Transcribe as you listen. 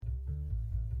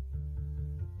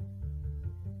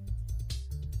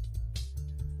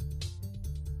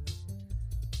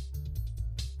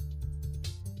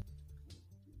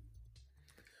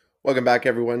Welcome back,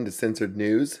 everyone, to Censored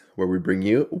News, where we bring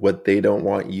you what they don't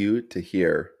want you to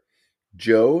hear.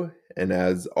 Joe, and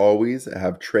as always, I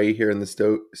have Trey here in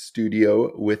the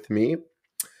studio with me.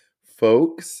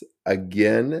 Folks,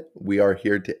 again, we are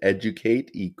here to educate,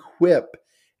 equip,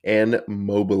 and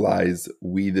mobilize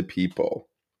we the people.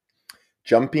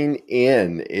 Jumping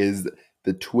in is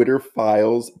the Twitter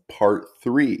Files Part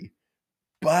 3.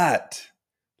 But,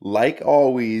 like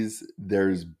always,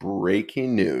 there's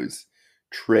breaking news.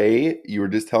 Trey, you were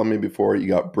just telling me before you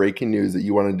got breaking news that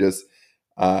you want to just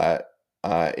uh,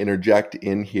 interject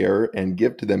in here and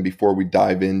give to them before we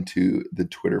dive into the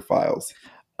Twitter files.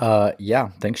 Yeah,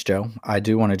 thanks, Joe. I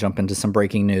do want to jump into some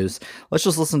breaking news. Let's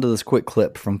just listen to this quick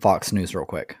clip from Fox News real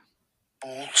quick.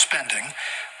 Spending,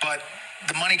 but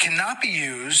the money cannot be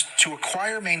used to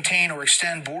acquire, maintain, or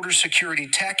extend border security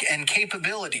tech and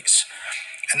capabilities.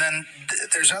 And then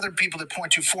there's other people that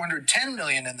point to $410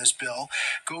 million in this bill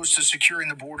goes to securing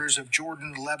the borders of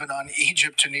Jordan, Lebanon,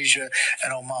 Egypt, Tunisia,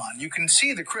 and Oman. You can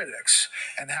see the critics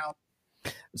and how.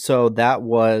 So that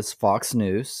was Fox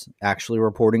News actually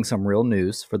reporting some real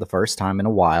news for the first time in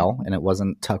a while, and it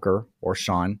wasn't Tucker or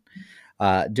Sean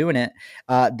doing it.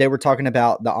 They were talking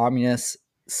about the ominous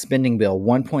spending bill,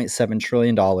 $1.7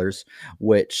 trillion,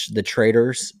 which the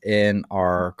traitors in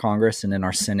our Congress and in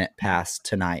our Senate passed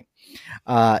tonight.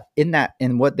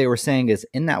 And what they were saying is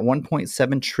in that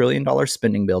 $1.7 trillion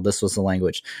spending bill, this was the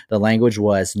language. The language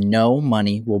was no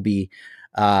money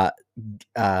uh,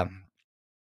 uh,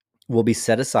 will be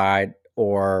set aside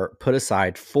or put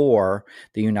aside for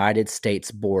the United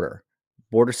States border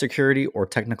security or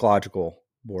technological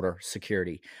border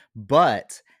security.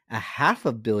 But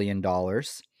 $500 million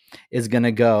is going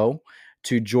to go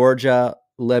to Georgia,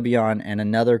 Lebanon, and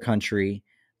another country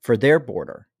for their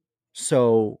border.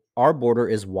 So our border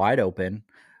is wide open.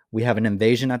 We have an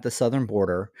invasion at the southern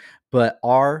border, but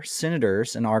our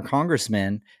senators and our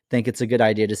congressmen think it's a good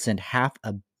idea to send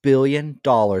 $500 million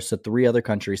to three other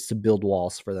countries to build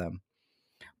walls for them.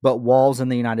 But walls in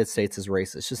the United States is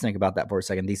racist. Just think about that for a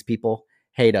second. These people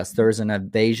hate us. There's an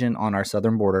invasion on our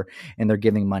southern border, and they're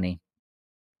giving money.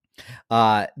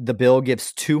 The bill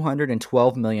gives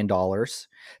 $212 million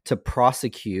to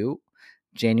prosecute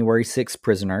January 6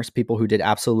 prisoners, people who did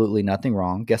absolutely nothing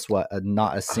wrong. Guess what?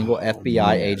 Not a single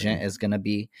FBI agent is going to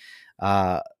be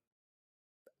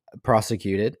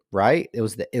prosecuted, right? It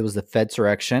was the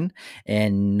Fedsurrection,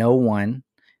 and no one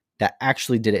that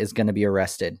actually did it is going to be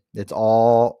arrested. It's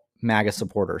all MAGA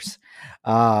supporters.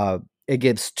 It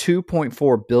gives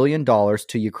 $2.4 billion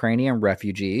to Ukrainian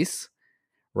refugees,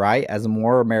 right? As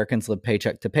more Americans live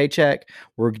paycheck to paycheck,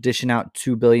 we're dishing out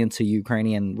 $2 billion to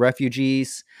Ukrainian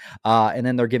refugees. And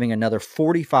then they're giving another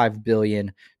 $45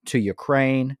 billion to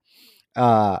Ukraine.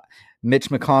 Mitch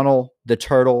McConnell, the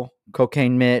turtle,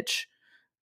 Cocaine the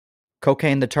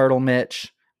turtle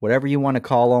Mitch, whatever you want to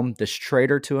call him, this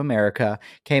traitor to America,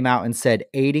 came out and said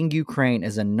aiding Ukraine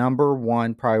is a number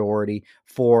one priority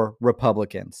for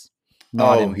Republicans.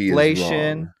 Not He is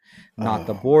inflation, wrong. not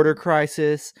the border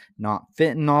crisis, not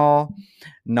fentanyl,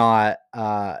 not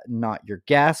your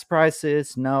gas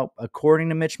prices. No, according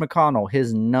to Mitch McConnell,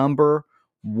 his number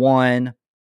one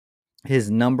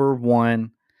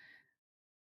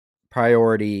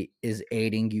priority is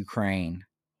aiding Ukraine.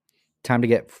 Time to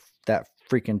get that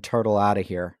freaking turtle out of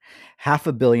here.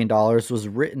 $500 million was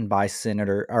written by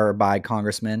by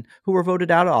congressmen who were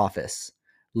voted out of office.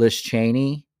 Liz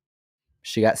Cheney,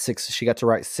 she got to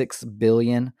write $6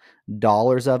 billion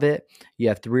of it. You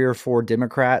have 3 or 4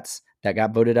 Democrats that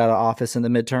got voted out of office in the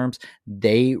midterms.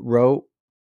 They wrote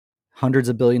hundreds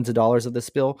of billions of dollars of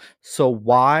this bill. So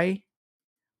why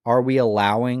are we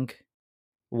allowing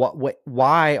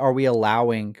why are we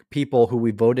allowing people who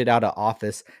we voted out of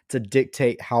office to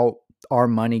dictate how our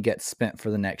money gets spent for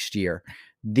the next year?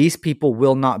 These people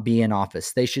will not be in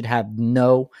office. They should have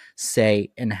no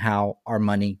say in how our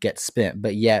money gets spent.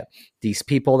 But yet, these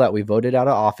people that we voted out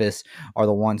of office are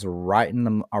the ones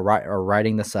writing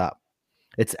this up.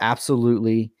 It's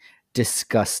absolutely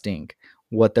disgusting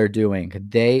what they're doing.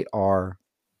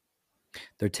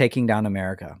 They're taking down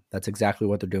America. That's exactly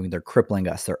what they're doing. They're crippling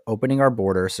us. They're opening our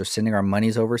borders. They're sending our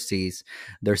monies overseas.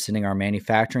 They're sending our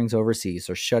manufacturings overseas.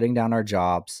 They're shutting down our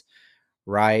jobs,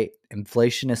 right?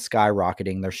 Inflation is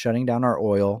skyrocketing. They're shutting down our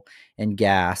oil and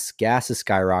gas. Gas is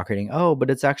skyrocketing. Oh, but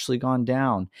it's actually gone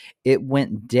down. It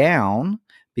went down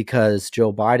because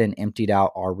Joe Biden emptied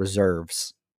out our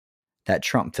reserves that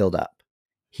Trump filled up.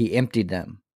 He emptied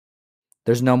them.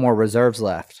 There's no more reserves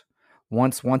left.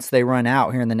 Once they run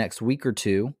out here in the next week or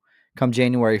two, come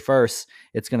January 1st,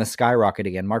 it's going to skyrocket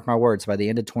again. Mark my words, by the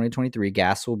end of 2023,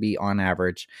 gas will be on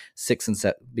average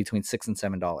between $6 and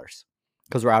 $7.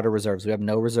 because we're out of reserves. We have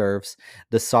no reserves.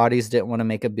 The Saudis didn't want to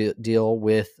make a deal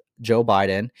with Joe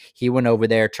Biden. He went over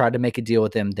there, tried to make a deal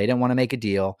with him. They didn't want to make a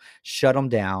deal, shut him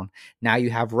down. Now you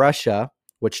have Russia,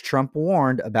 which Trump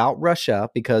warned about Russia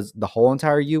because the whole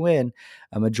entire UN,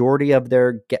 a majority of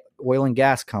their oil and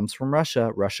gas comes from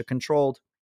Russia. Russia controlled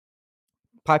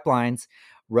pipelines.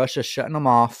 Russia shutting them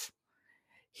off.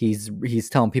 He's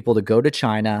telling people to go to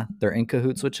China. They're in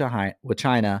cahoots with China,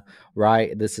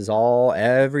 right? This is all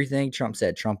everything Trump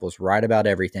said. Trump was right about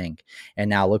everything. And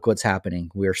now look what's happening.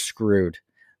 We're screwed.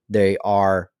 They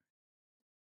are.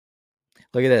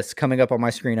 Look at this coming up on my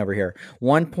screen over here.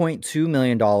 $1.2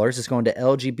 million is going to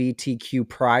LGBTQ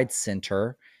Pride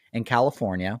Center in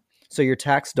California. So your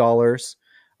tax dollars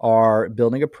are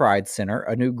building a Pride Center,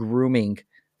 a new grooming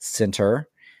center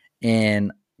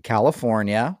in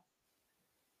California.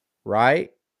 Right?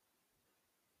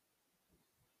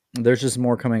 There's just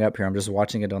more coming up here. I'm just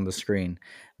watching it on the screen.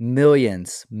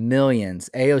 Millions.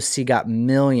 AOC got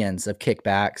millions of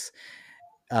kickbacks.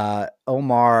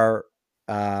 Omar,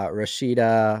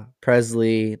 Rashida,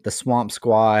 Presley, the Swamp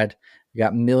Squad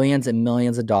got millions and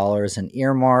millions of dollars in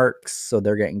earmarks. So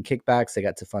they're getting kickbacks. They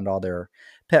got to fund all their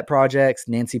pet projects.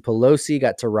 Nancy Pelosi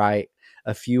got to write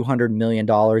a few $100 million,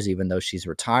 even though she's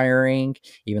retiring,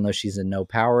 even though she's in no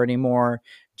power anymore.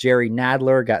 Jerry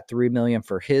Nadler got $3 million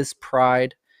for his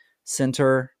Pride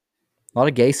Center. A lot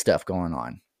of gay stuff going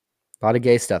on. A lot of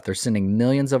gay stuff. They're sending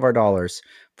millions of our dollars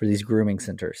for these grooming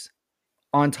centers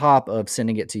on top of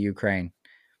sending it to Ukraine.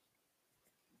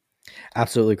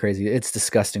 Absolutely crazy. It's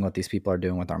disgusting what these people are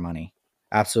doing with our money.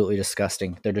 Absolutely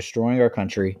disgusting. They're destroying our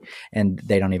country and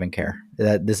they don't even care.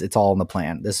 It's all in the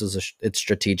plan. It's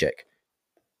strategic.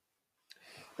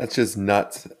 That's just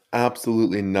nuts.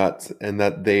 Absolutely nuts. And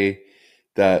that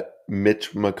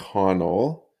Mitch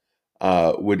McConnell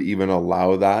would even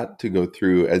allow that to go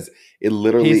through, as it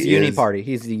literally is. He's uniparty.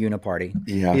 He's the uniparty.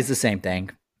 Yeah. He's the same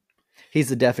thing. He's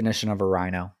the definition of a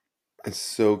rhino. It's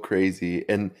so crazy.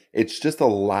 And it's just a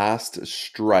last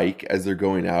strike as they're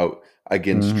going out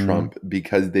against Trump,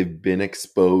 because they've been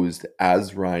exposed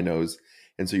as rhinos.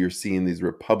 And so you're seeing these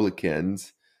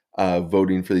Republicans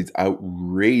voting for these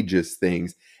outrageous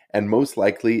things. And most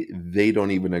likely they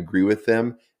don't even agree with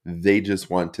them. They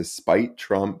just want to spite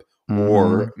Trump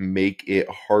or make it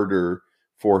harder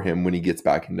for him when he gets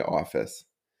back into office.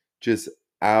 Just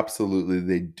absolutely,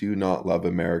 they do not love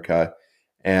America,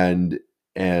 and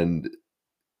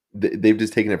they've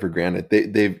just taken it for granted.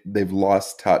 They've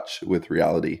lost touch with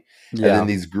reality. Yeah. And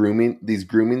then these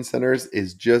grooming centers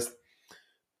is just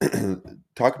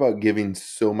talk about giving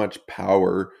so much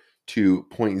power to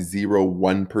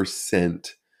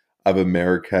 0.01% of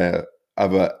America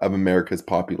of America's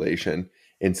population,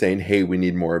 and saying, hey, we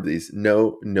need more of these.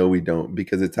 No, we don't,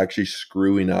 because it's actually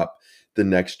screwing up the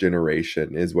next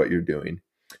generation is what you're doing.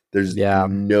 There's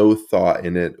no thought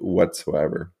in it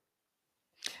whatsoever.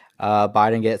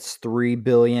 Biden gets $3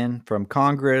 billion from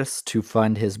Congress to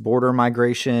fund his border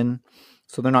migration.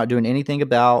 So they're not doing anything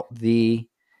about the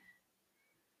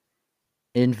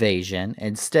invasion.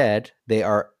 Instead, they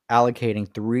are allocating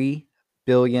 $3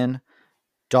 billion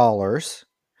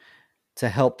to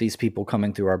help these people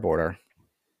coming through our border.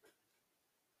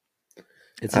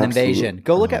 It's an invasion.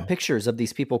 Go look at pictures of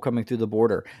these people coming through the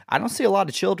border. I don't see a lot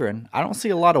of children. I don't see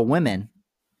a lot of women.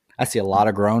 I see a lot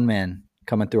of grown men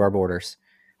coming through our borders.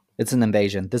 It's an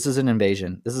invasion. This is an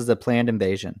invasion. This is a planned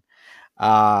invasion.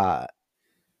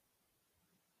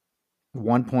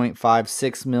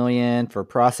 $1.56 million for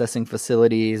processing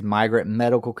facilities, migrant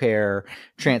medical care,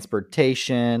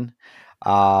 transportation.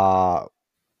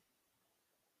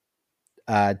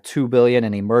 $2 billion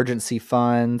in emergency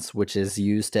funds, which is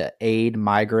used to aid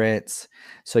migrants.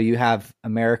 So you have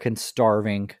Americans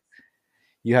starving.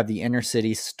 You have the inner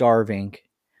city starving.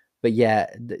 But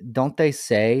yet, don't they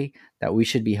say that we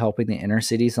should be helping the inner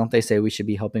cities? Don't they say we should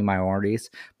be helping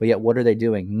minorities? But yet, what are they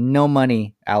doing? No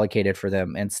money allocated for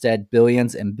them. Instead,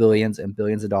 billions and billions and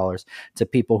billions of dollars to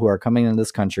people who are coming into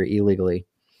this country illegally.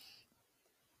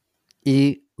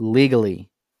 Illegally.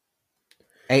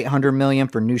 $800 million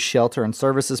for new shelter and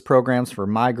services programs for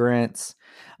migrants.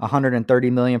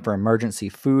 $130 million for emergency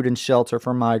food and shelter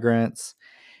for migrants.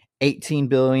 $18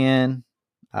 billion.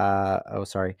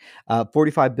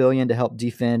 $45 billion to help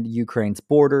defend Ukraine's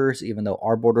borders, even though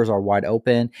our borders are wide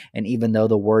open, and even though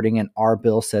the wording in our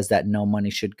bill says that no money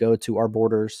should go to our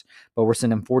borders, but we're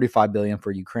sending $45 billion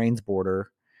for Ukraine's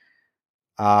border.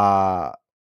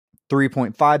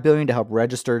 $3.5 billion to help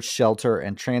register, shelter,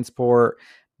 and transport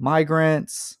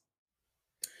migrants.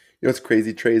 You know what's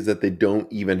crazy, Trey, is that they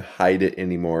don't even hide it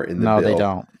anymore in the bill. No, they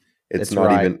don't. It's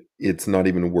It's not right.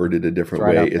 even worded a different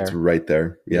right way. out It's there. right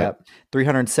there. Yeah. Yep.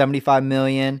 375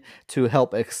 million to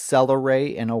help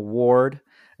accelerate and award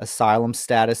asylum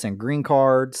status and green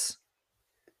cards.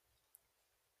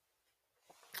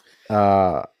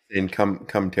 And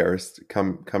come terrorists,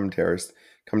 come terrorists,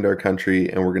 come to our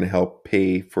country, and we're going to help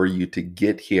pay for you to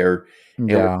get here, and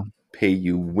we're Yeah. gonna pay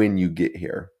you when you get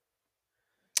here.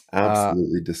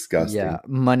 Absolutely disgusting. Yeah.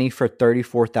 Money for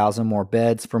 34,000 more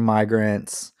beds for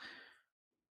migrants.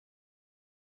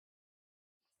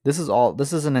 This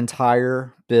is an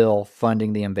entire bill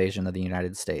funding the invasion of the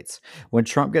United States. When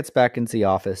Trump gets back into the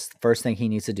office, the first thing he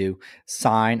needs to do,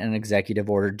 sign an executive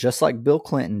order, just like Bill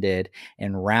Clinton did,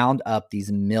 and round up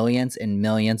these millions and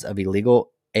millions of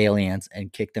illegal aliens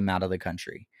and kick them out of the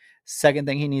country. Second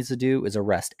thing he needs to do is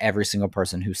arrest every single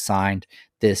person who signed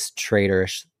this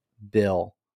traitorous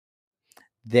bill.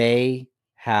 They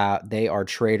are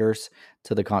traitors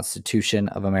to the Constitution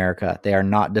of America. They are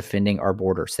not defending our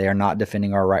borders. They are not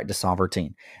defending our right to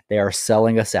sovereignty. They are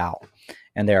selling us out,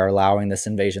 and they are allowing this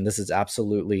invasion. This is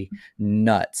absolutely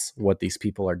nuts what these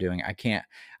people are doing. You can't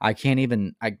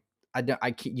even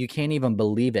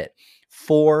believe it.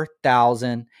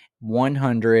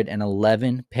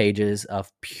 4,111 pages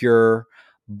of pure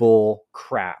bull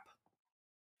crap.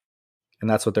 And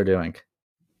that's what they're doing.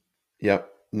 Yep.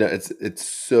 No, it's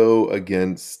so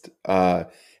against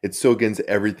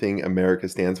everything America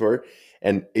stands for.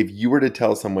 And if you were to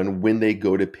tell someone when they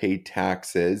go to pay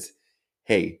taxes,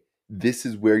 hey, this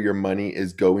is where your money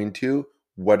is going to,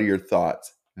 what are your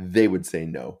thoughts? They would say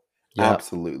no. Yep.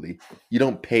 Absolutely. You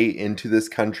don't pay into this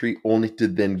country only to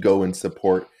then go and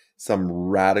support some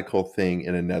radical thing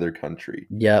in another country.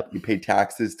 Yep. You pay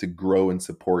taxes to grow and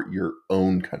support your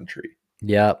own country.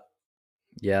 Yep.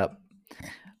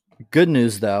 Good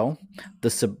news, though.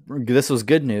 This was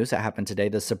good news that happened today.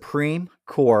 The Supreme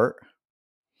Court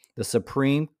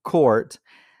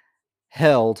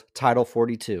held Title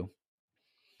 42.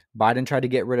 Biden tried to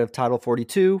get rid of Title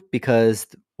 42 because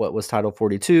what was Title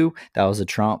 42? That was a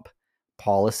Trump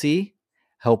policy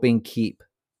helping keep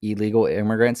illegal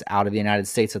immigrants out of the United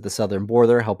States at the southern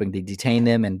border, helping to detain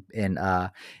them and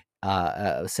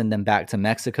send them back to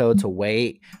Mexico to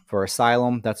wait for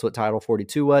asylum. That's what Title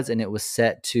 42 was, and it was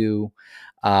set to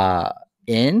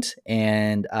end.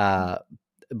 And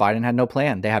Biden had no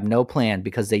plan. They have no plan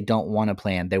because they don't want a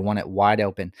plan. They want it wide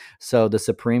open. So the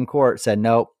Supreme Court said,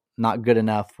 nope, not good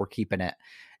enough. We're keeping it.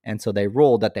 And so they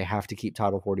ruled that they have to keep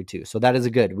Title 42. So that is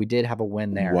a good. We did have a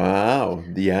win there. Wow.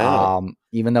 Yeah.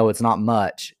 Even though it's not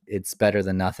much, it's better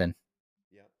than nothing.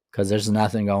 Because there's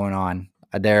nothing going on.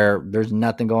 There's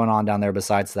nothing going on down there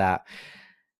besides that.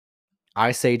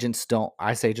 ICE agents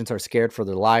are scared for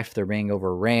their life. They're being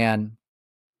overran.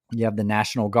 You have the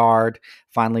National Guard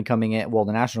finally coming in. Well,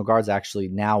 the National Guard's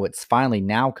it's finally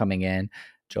now coming in.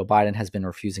 Joe Biden has been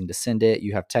refusing to send it.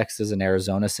 You have Texas and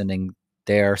Arizona sending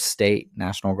their state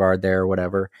National Guard there or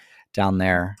whatever down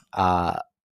there.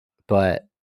 But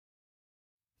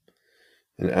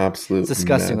an absolute it's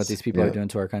disgusting mess. What these people are doing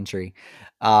to our country.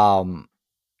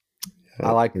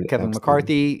 I like Kevin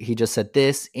McCarthy. He just said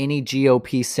this: any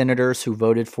GOP senators who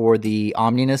voted for the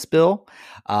omnibus bill,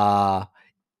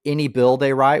 any bill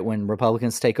they write when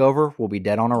Republicans take over will be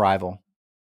dead on arrival.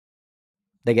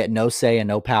 They get no say and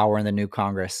no power in the new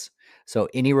Congress. So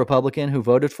any Republican who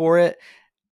voted for it,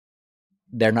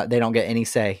 they don't get any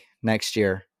say next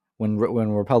year. When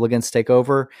Republicans take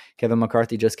over, Kevin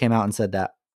McCarthy just came out and said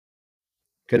that.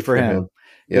 Good for him.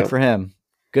 Good for him.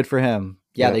 Good for him.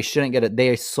 Yeah, they shouldn't get it.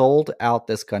 They sold out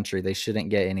this country. They shouldn't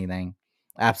get anything.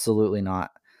 Absolutely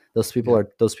not. Those people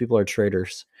are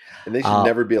traitors. And they should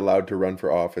never be allowed to run for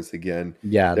office again.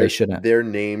 Yeah, they shouldn't. Their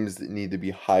names need to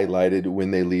be highlighted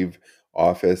when they leave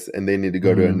office, and they need to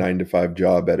go to a 9-to-5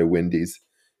 job at a Wendy's.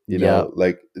 You know,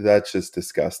 like that's just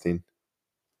disgusting.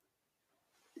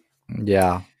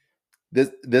 Yeah.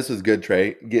 This was good,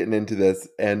 Trey, getting into this.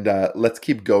 And let's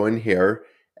keep going here.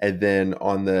 And then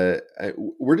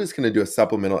we're just going to do a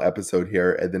supplemental episode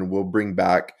here, and then we'll bring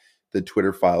back the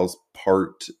Twitter Files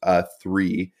part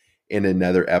 3 in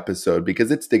another episode, because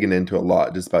it's digging into a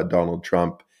lot just about Donald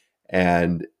Trump.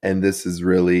 And this is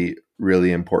really,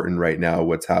 really important right now,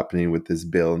 what's happening with this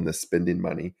bill and the spending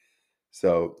money.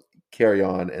 So carry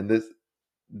on. And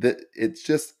it's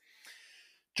just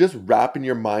wrapping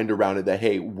your mind around it that,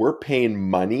 hey, we're paying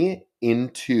money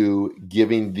into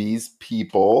giving these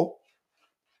people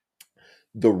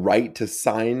the right to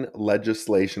sign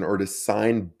legislation or to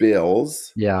sign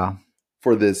bills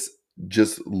for this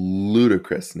just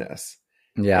ludicrousness.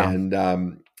 Yeah.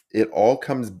 And it all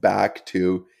comes back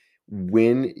to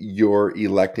when you're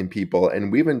electing people,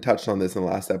 and we even touched on this in the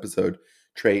last episode,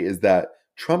 Trey, is that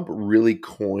Trump really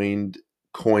coined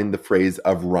the phrase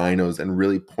of rhinos and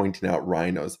really pointing out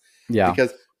rhinos. Yeah.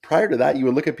 Because prior to that, you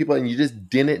would look at people and you just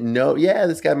didn't know, yeah,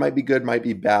 this guy might be good, might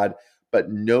be bad. But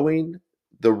knowing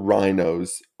the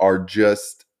rhinos are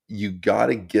just, you got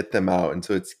to get them out. And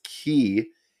so it's key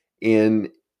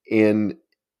in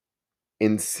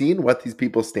seeing what these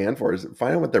people stand for, is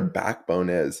find out what their backbone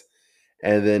is.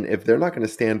 And then if they're not going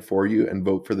to stand for you and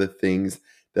vote for the things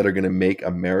that are going to make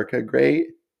America great,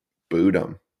 boot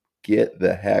them. Get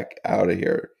the heck out of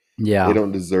here. Yeah. They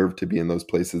don't deserve to be in those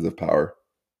places of power.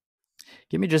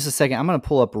 Give me just a second. I'm going to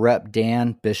pull up Rep.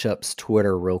 Dan Bishop's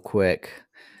Twitter real quick.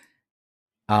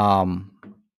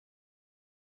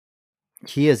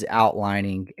 He is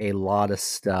outlining a lot of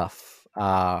stuff.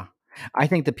 I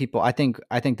think the people, I think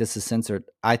this is censored.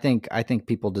 I think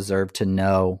people deserve to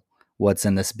know what's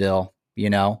in this bill. You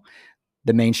know,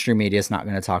 the mainstream media is not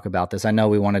going to talk about this. I know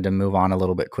we wanted to move on a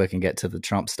little bit quick and get to the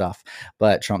Trump stuff,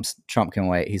 but Trump can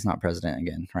wait. He's not president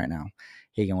again right now.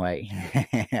 He can wait.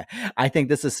 I think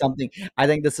this is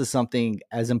something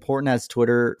as important as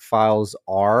Twitter files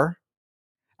are.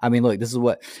 I mean, look, this is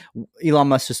what Elon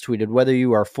Musk just tweeted. Whether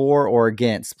you are for or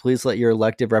against, please let your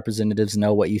elected representatives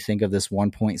know what you think of this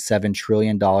 $1.7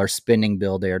 trillion spending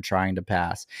bill they are trying to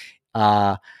pass.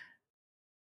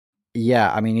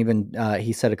 Yeah, I mean, even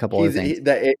he said a couple of things.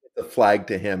 It's a flag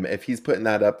to him. If he's putting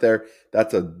that up there,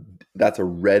 that's a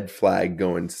red flag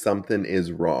going, something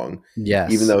is wrong.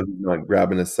 Yes. Even though he's not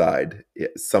grabbing a side,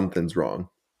 something's wrong.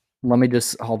 Let me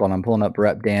just hold on. I'm pulling up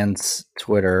Rep. Dan's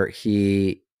Twitter.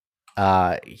 He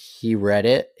read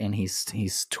it and he's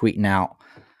tweeting out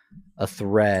a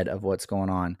thread of what's going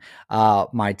on.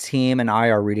 My team and I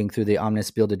are reading through the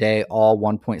omnibus bill today, all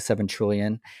 1.7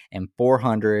 trillion and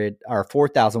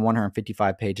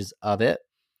 4,155 pages of it.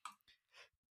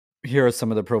 Here are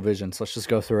some of the provisions. Let's just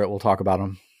go through it. We'll talk about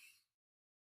them.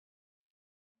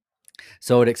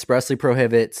 So it expressly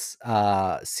prohibits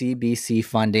CBC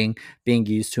funding being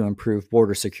used to improve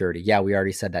border security. Yeah, we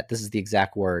already said that. This is the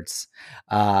exact words.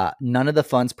 None of the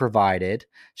funds provided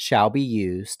shall be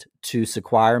used to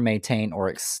acquire, maintain, or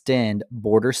extend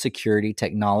border security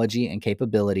technology and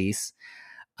capabilities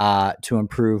to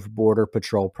improve border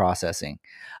patrol processing.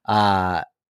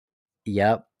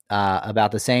 Yep.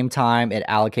 About the same time, it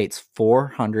allocates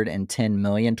 $410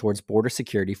 million towards border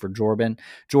security for Jordan,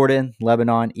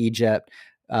 Lebanon, Egypt,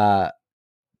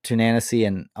 Tunisia,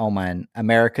 and Oman.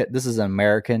 America. This is an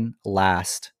American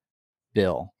last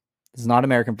bill. This is not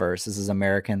American first. This is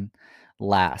American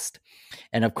last.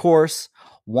 And of course,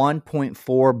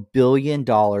 $1.4 billion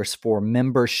for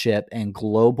membership in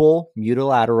global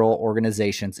multilateral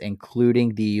organizations,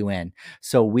 including the UN.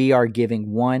 So we are giving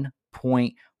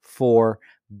 $1.4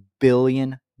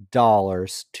 billion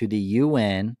to the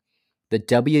UN, the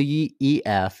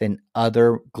WEF, and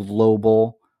other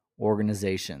global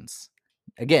organizations.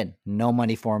 Again, no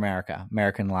money for America.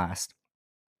 American last.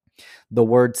 The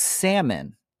word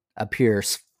salmon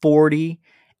appears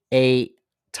 48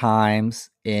 times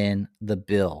in the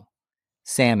bill.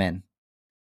 Salmon.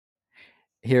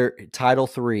 Here, Title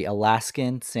 3,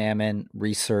 Alaskan Salmon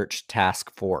Research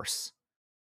Task Force.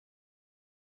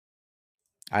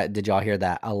 Did y'all hear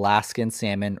that? Alaskan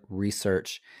Salmon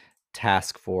Research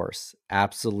Task Force.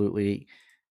 Absolutely.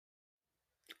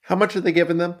 How much are they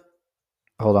giving them?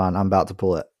 Hold on. I'm about to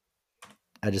pull it.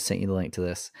 I just sent you the link to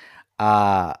this.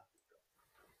 Sorry.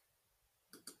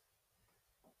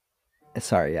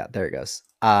 Yeah, there it goes.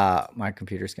 My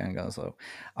computer's going to go slow.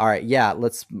 All right. Yeah,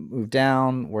 let's move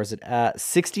down. Where's it at?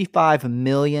 $65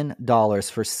 million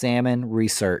for salmon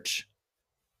research.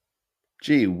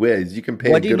 Gee whiz, you can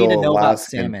pay What do you need to know about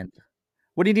Alaskan. salmon?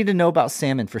 What do you need to know about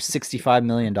salmon for $65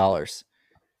 million? I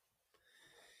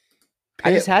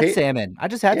just had salmon.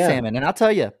 Salmon, and I'll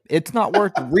tell you, it's not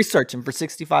worth researching for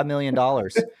 $65 million. Do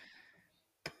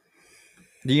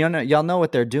you know? Y'all know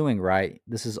what they're doing, right?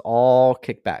 This is all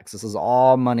kickbacks. This is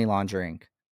all money laundering.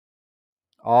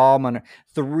 All money.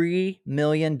 $3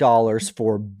 million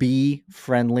for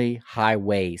bee-friendly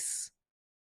highways.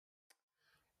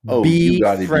 Oh, you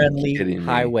gotta be Bee-friendly kidding me.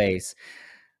 highways.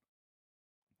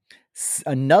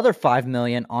 Another $5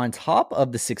 million on top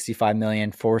of the $65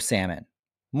 million for salmon.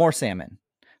 More salmon.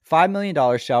 $5 million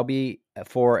shall be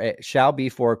for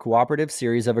a cooperative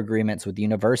series of agreements with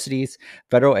universities,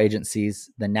 federal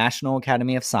agencies, the National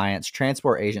Academy of Science,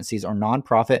 transport agencies, or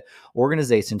nonprofit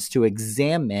organizations to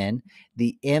examine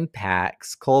the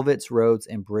impacts culverts, roads,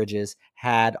 and bridges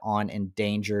had on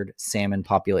endangered salmon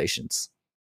populations.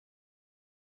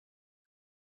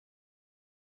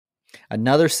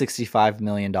 Another $65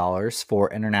 million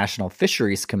for International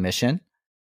Fisheries Commission.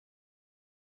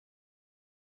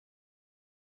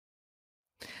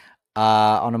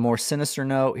 On a more sinister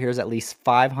note, here's at least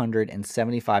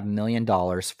 $575 million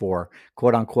for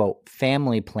quote unquote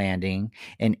family planning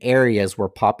in areas where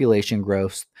population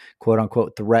growth quote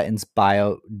unquote threatens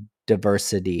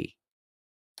biodiversity.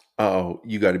 Oh,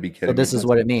 you got to be So kidding me. this is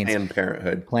what it means. Planned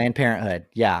Parenthood. Planned Parenthood.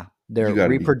 Yeah. Their You got to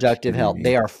be reproductive kidding health. me.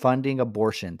 They are funding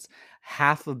abortions.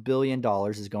 $500 million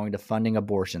is going to funding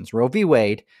abortions. Roe v.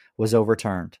 Wade was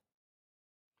overturned.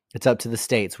 It's up to the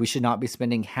states. We should not be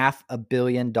spending $500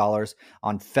 million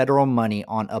on federal money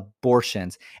on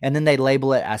abortions. And then they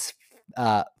label it as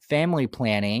family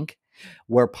planning,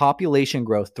 where population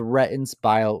growth threatens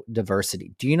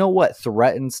biodiversity. Do you know what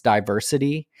threatens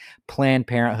diversity? Planned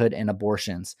Parenthood and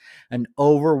abortions. An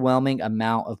overwhelming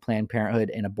amount of Planned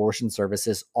Parenthood and abortion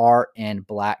services are in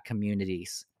Black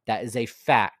communities. That is a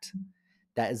fact.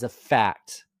 That is a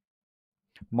fact.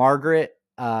 Margaret,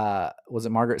 was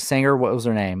it Margaret Sanger? What was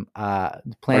her name?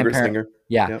 Planned Margaret Parent- Sanger.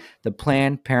 Yeah, Yep. the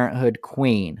Planned Parenthood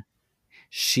queen.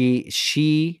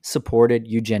 She supported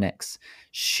eugenics.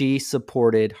 She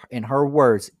supported, in her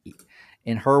words,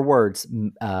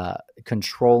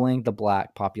 controlling the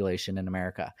Black population in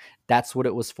America. That's what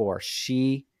it was for.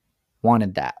 She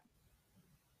wanted that.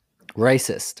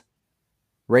 Racist.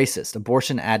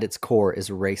 Abortion at its core is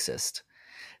racist.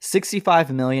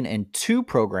 $65 million in 2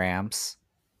 programs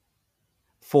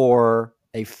for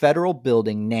a federal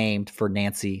building named for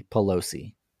Nancy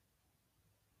Pelosi.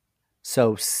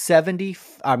 So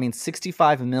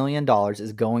 $65 million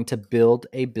is going to build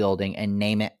a building and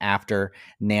name it after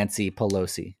Nancy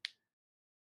Pelosi.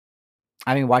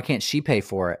 I mean, why can't she pay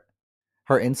for it?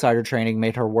 Her insider training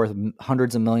made her worth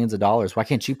hundreds of millions of dollars. Why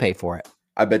can't she pay for it?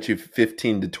 I bet you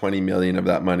 15 to 20 million of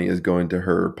that money is going to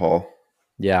her, Paul.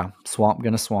 Yeah,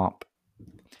 gonna swamp.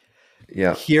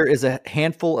 Yeah. Here is a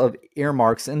handful of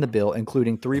earmarks in the bill,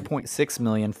 including $3.6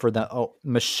 million for the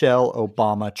Michelle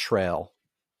Obama Trail.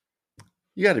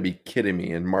 You got to be kidding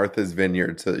me. In Martha's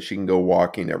Vineyard so that she can go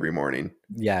walking every morning.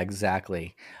 Yeah,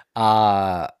 exactly.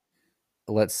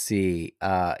 Let's see.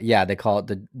 Yeah, they call it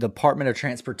the Department of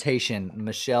Transportation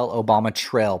Michelle Obama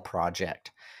Trail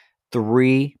Project.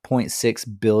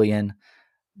 $3.6 billion.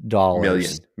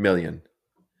 Million.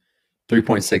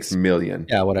 3.6 million.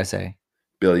 Yeah, what'd I say?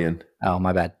 Billion. Oh,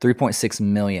 my bad. 3.6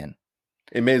 million.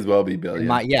 It may as well be billion.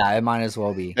 It might as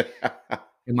well be.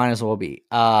 It might as well be.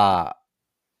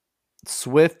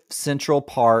 Swift Central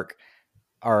Park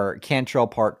or Cantrell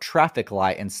Park traffic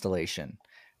light installation,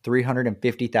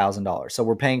 $350,000. So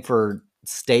we're paying for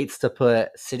cities to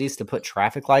put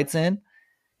traffic lights in.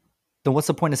 Then what's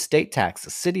the point of state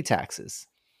taxes, city taxes?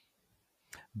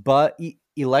 But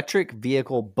electric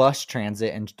vehicle bus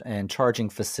transit and charging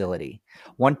facility,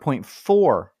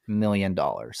 $1.4 million.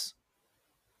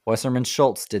 Westerman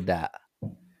Schultz did that.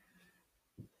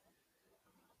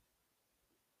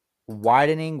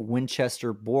 Widening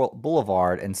Winchester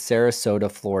Boulevard in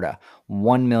Sarasota, Florida,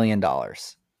 $1 million.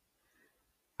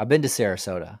 I've been to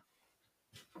Sarasota.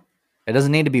 It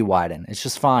doesn't need to be widened. It's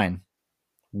just fine.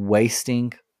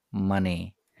 Wasting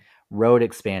money. Road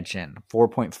expansion,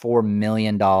 $4.4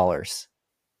 million.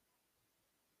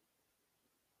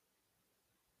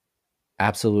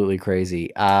 Absolutely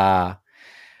crazy.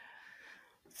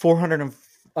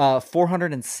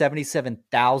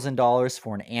 $477,000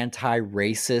 for an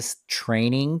anti-racist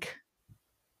training.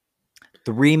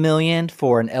 $3 million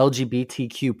for an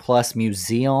LGBTQ plus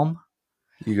museum.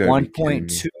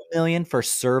 $1.2 million for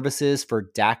services for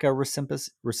DACA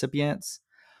recipients.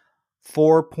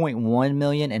 $4.1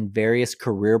 million in various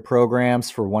career programs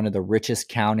for one of the richest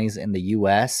counties in the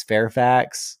U.S.,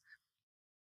 Fairfax.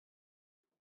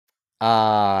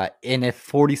 And if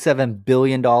 $47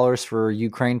 billion for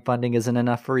Ukraine funding isn't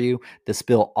enough for you, this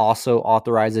bill also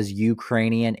authorizes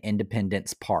Ukrainian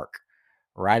Independence Park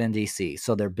right in D.C.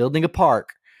 So they're building a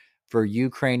park for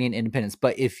Ukrainian independence.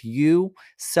 But if you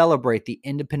celebrate the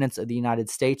independence of the United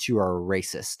States, you are a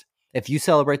racist. If you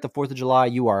celebrate the 4th of July,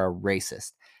 you are a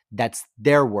racist. That's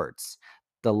their words.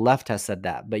 The left has said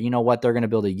that. But you know what? They're going to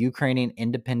build a Ukrainian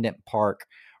independent park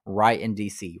right in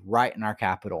D.C., right in our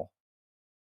capital.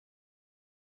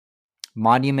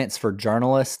 Monuments for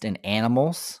journalists and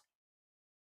animals.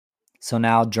 So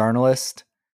now journalists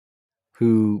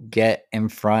who get in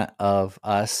front of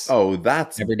us every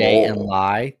day and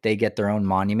lie, they get their own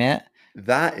monument.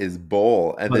 That is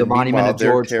bull. And the monument of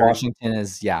George Washington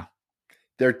is,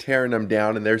 they're tearing them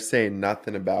down and they're saying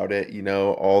nothing about it,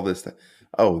 all this stuff.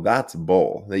 Oh, that's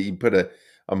bull. That you put a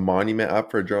monument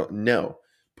up for a journal. No.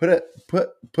 Put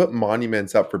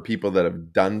monuments up for people that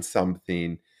have done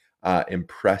something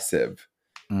impressive.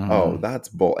 Mm-hmm. Oh, that's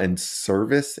bull. And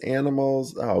service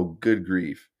animals. Oh, good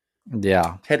grief.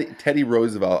 Yeah. Teddy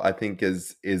Roosevelt, I think,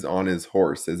 is on his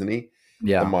horse, isn't he?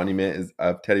 The Yeah. monument is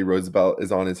of Teddy Roosevelt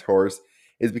is on his horse,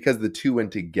 is because the two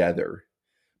went together.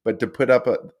 But to put up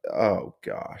oh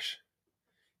gosh,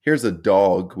 here's a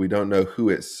dog. We don't know who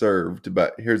it served,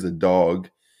 but here's a dog.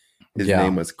 His Yeah.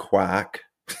 name was Quack.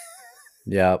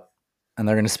 Yep. And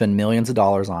they're going to spend millions of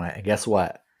dollars on it. And guess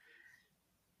what?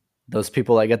 Those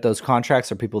people that get those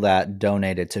contracts are people that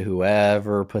donated to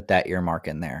whoever put that earmark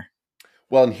in there.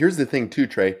 Well, and here's the thing too,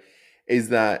 Trey, is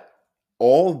that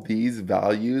all these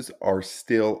values are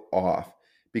still off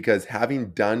because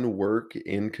having done work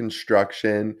in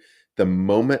construction, the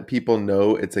moment people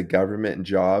know it's a government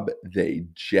job, they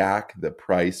jack the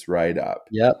price right up.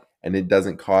 Yep. And it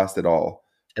doesn't cost at all.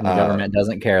 And the government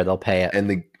doesn't care. They'll pay it. And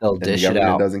They'll the dish it government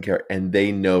out. doesn't care. And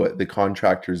they know it. The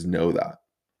contractors know that.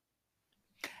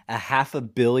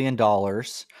 $500 million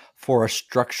for a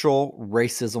structural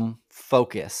racism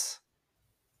focus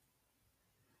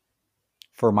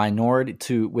for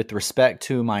with respect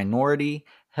to minority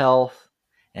health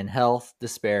and health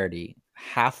disparity.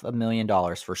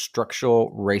 $500,000 for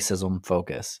structural racism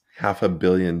focus. $500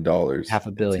 million.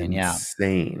 $500 million, yeah.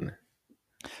 Insane.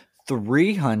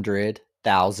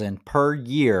 $300,000 per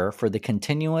year for the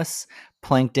continuous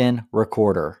plankton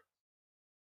recorder.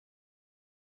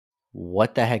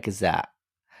 What the heck is that?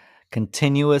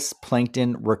 Continuous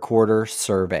plankton recorder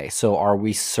survey. So are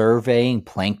we surveying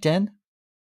plankton?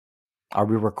 Are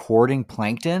we recording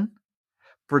plankton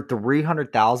for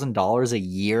 $300,000 a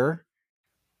year?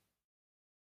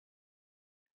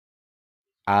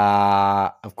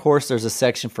 Of course, there's a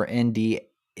section for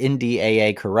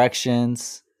NDAA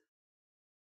corrections.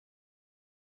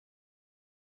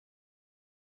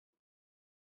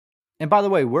 And by the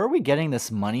way, where are we getting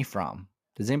this money from?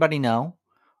 Does anybody know?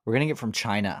 We're getting it from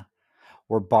China.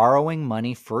 We're borrowing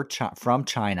money from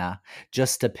China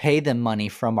just to pay them money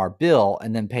from our bill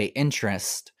and then pay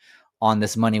interest on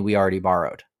this money we already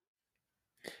borrowed.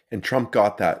 And Trump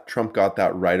got that. Trump got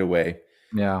that right away.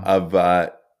 Yeah. Of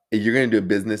if you're going to do a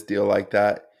business deal like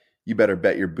that, you better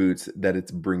bet your boots that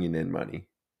it's bringing in money.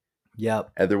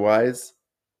 Yep. Otherwise,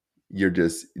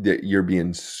 you're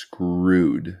being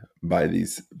screwed by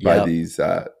these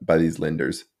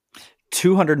lenders.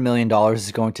 $200 million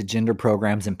is going to gender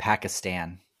programs in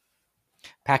Pakistan.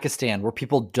 Pakistan, where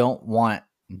people don't want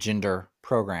gender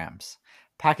programs.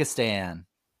 Pakistan.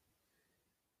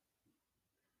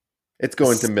 It's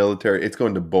going to military. It's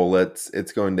going to bullets.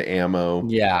 It's going to ammo.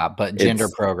 Yeah, but gender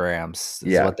programs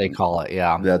is what they call it.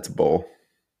 Yeah. That's bull.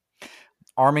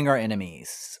 Arming our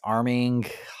enemies. Arming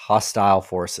hostile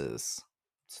forces.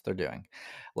 That's what they're doing.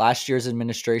 Last year's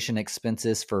administration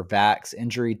expenses for Vax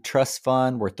Injury Trust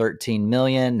Fund were $13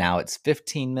 million. Now it's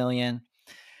 $15 million.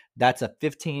 That's a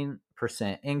 15%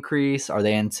 increase. Are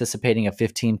they anticipating a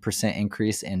 15%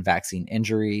 increase in vaccine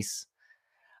injuries?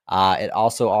 It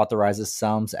also authorizes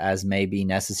sums as may be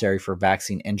necessary for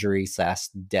vaccine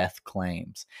injury/death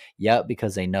claims. Yep,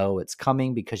 because they know it's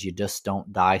coming, because you just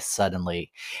don't die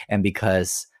suddenly. And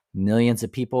because millions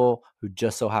of people who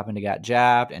just so happen to get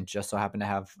jabbed and just so happen to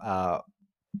have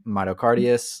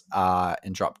myocarditis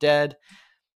and drop dead,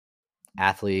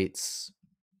 athletes,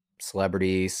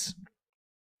 celebrities,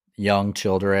 young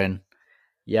children,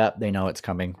 yep, they know it's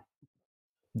coming.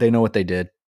 They know what they did.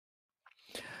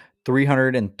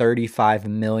 $335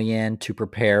 million to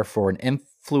prepare for an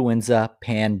influenza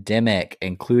pandemic,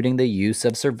 including the use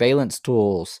of surveillance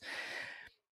tools.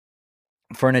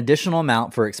 For an additional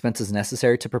amount for expenses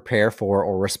necessary to prepare for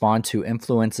or respond to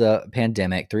influenza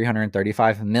pandemic,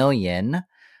 $335 million,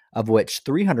 of which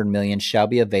 $300 million shall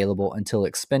be available until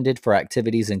expended for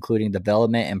activities including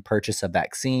development and purchase of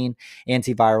vaccine,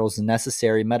 antivirals,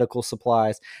 necessary medical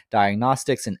supplies,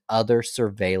 diagnostics, and other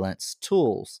surveillance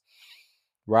tools.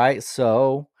 Right?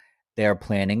 So they're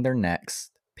planning their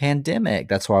next pandemic.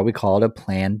 That's why we call it a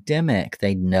plandemic.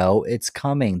 They know it's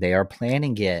coming. They are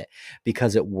planning it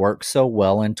because it worked so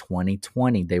well in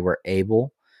 2020. They were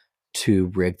able to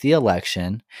rig the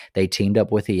election. They teamed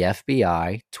up with the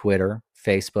FBI, Twitter,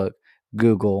 Facebook,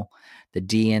 Google, the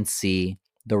DNC,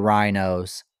 the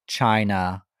Rhinos,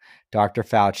 China, Dr.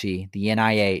 Fauci, the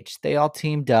NIH. They all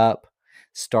teamed up,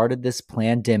 started this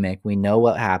plandemic. We know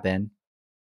what happened.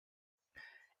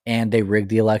 And they rigged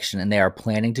the election, and they are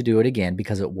planning to do it again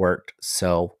because it worked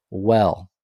so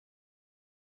well.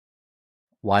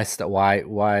 Why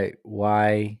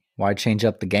change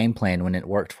up the game plan when it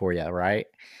worked for you, right?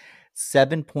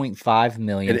 7.5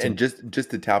 million. And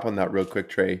just to tap on that real quick,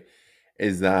 Trey,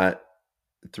 is that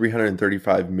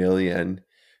 335 million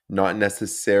not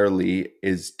necessarily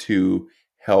is to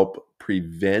help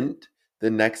prevent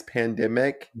the next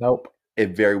pandemic. Nope.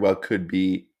 It very well could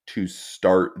be to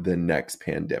start the next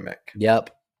pandemic. Yep.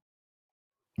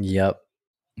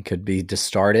 It could be to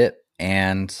start it,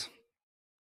 and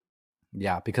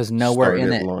because nowhere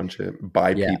in it. Launch it,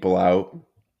 buy Yeah. people out.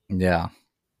 Yeah.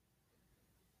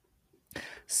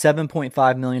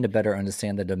 7.5 million to better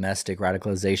understand the domestic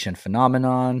radicalization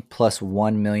phenomenon, plus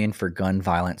 1 million for gun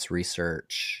violence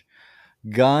research.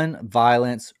 Gun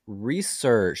violence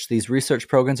research. These research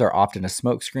programs are often a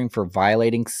smokescreen for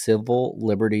violating civil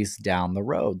liberties down the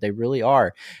road. They really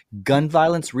are. Gun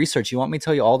violence research. You want me to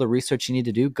tell you all the research you need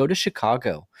to do? Go to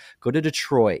Chicago, go to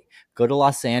Detroit, go to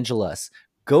Los Angeles,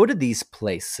 go to these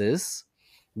places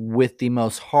with the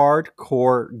most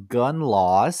hardcore gun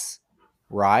laws,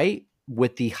 right?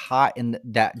 With the high, and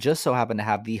that just so happen to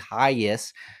have the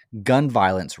highest gun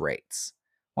violence rates.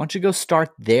 Why don't you go start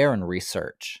there and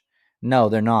research? No,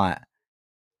 they're not.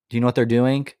 Do you know what they're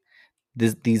doing?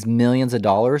 These millions of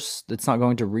dollars, it's not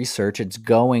going to research. It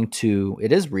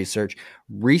is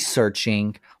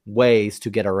researching ways to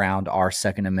get around our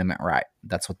Second Amendment right.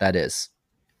 That's what that is.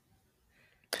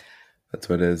 That's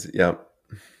what it is. Yep.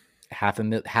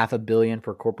 $500 million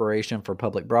for corporation for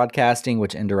public broadcasting,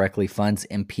 which indirectly funds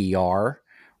NPR,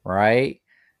 right?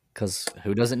 Because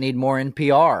who doesn't need more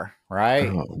NPR, right?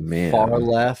 Oh man, far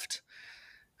left.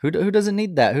 Who doesn't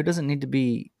need that? Who doesn't need to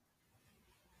be?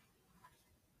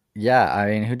 Yeah, I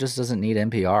mean, who just doesn't need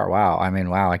NPR? Wow. I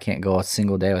mean, wow. I can't go a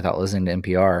single day without listening to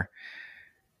NPR.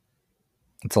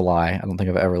 It's a lie. I don't think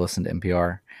I've ever listened to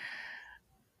NPR.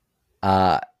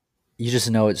 You just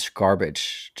know it's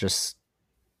garbage. Just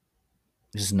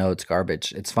know it's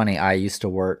garbage. It's funny. I used to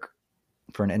work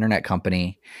for an internet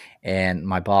company, and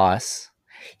my boss,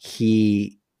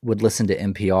 he would listen to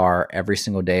NPR every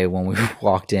single day when we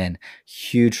walked in.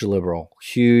 Huge liberal,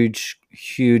 huge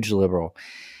liberal.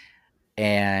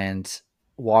 And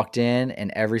walked in,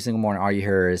 and every single morning, all you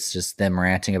hear is just them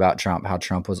ranting about Trump, how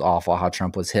Trump was awful, how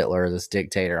Trump was Hitler, this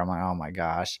dictator. I'm like, oh my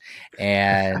gosh.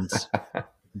 And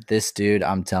this dude,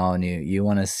 I'm telling you, you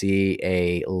want to see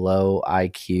a low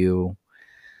IQ,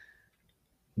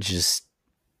 just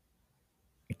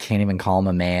can't even call him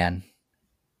a man,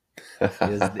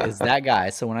 is that guy.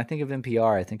 So when I think of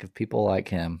NPR, I think of people like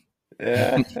him.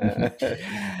 Yeah.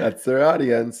 That's their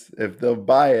audience. If they'll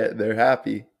buy it, they're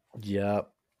happy. Yep.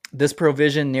 This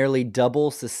provision nearly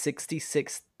doubles the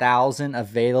 66,000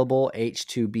 available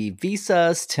H-2B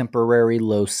visas, temporary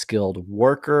low-skilled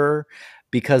worker,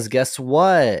 because guess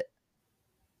what?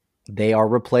 They are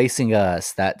replacing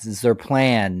us. That is their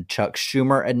plan. Chuck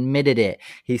Schumer admitted it.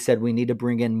 He said we need to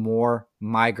bring in more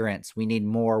migrants. We need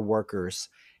more workers.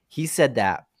 He said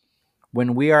that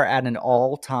when we are at an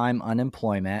all-time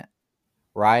unemployment,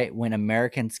 right? When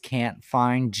Americans can't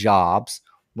find jobs,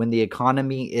 when the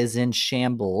economy is in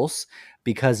shambles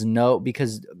because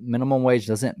minimum wage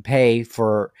doesn't pay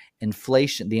for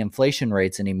inflation, the inflation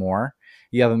rates anymore.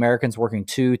 You have Americans working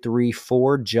 2, 3,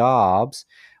 4 jobs.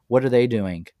 What are they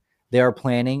doing? They are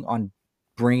planning on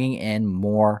bringing in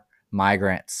more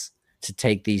migrants to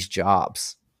take these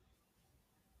jobs.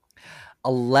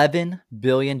 $11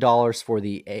 billion for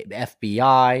the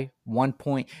FBI,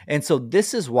 and so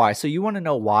this is why. So you want to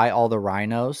know why all the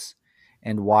rhinos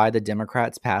and why the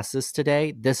Democrats passed this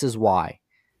today? This is why.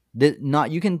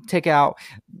 You can take out,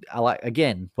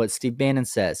 again, what Steve Bannon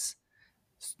says.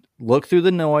 Look through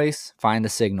the noise, find the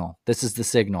signal. This is the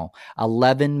signal.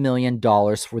 $11 million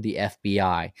for the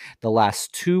FBI. The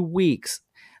last 2 weeks,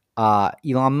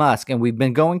 Elon Musk, and we've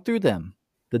been going through them.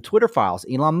 The Twitter files,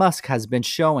 Elon Musk has been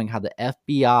showing how the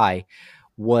FBI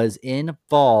was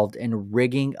involved in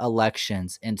rigging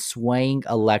elections and swaying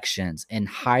elections and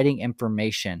hiding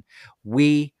information.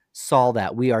 We saw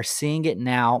that. We are seeing it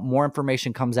now. More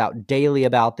information comes out daily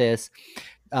about this.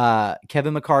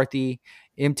 Kevin McCarthy,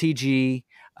 MTG,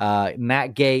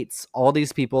 Matt Gaetz, all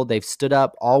these people, they've stood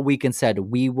up all week and said,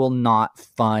 we will not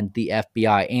fund the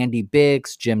FBI. Andy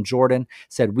Biggs, Jim Jordan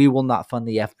said, we will not fund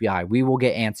the FBI. We will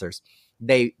get answers.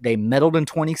 They meddled in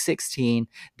 2016.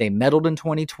 They meddled in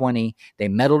 2020. They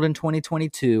meddled in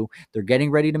 2022. They're getting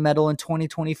ready to meddle in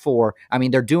 2024. I mean,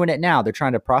 they're doing it now. They're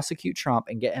trying to prosecute Trump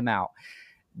and get him out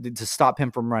to stop him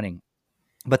from running.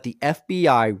 But the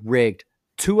FBI rigged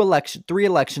 3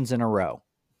 elections in a row.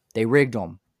 They rigged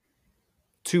them.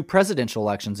 2 presidential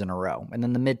elections in a row, and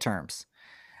then the midterms.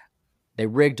 They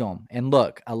rigged them. And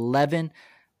look, 11.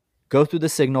 Go through the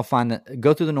signal,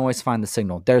 go through the noise, find the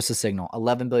signal. There's the signal.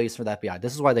 $11 billion for the FBI.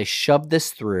 This is why they shoved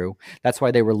this through. That's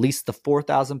why they released the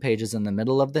 4,000 pages in the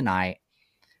middle of the night,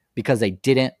 because they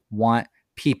didn't want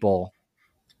people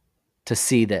to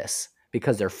see this.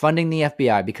 because they're funding the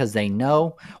FBI, because they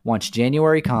know once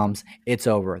January comes, it's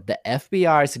over. The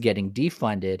FBI is getting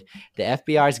defunded. The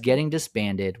FBI is getting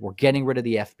disbanded. We're getting rid of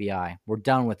the FBI. We're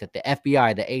done with it. The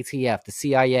FBI, the ATF, the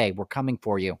CIA, we're coming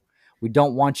for you. We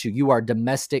don't want you. You are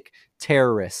domestic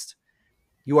terrorists.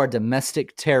 You are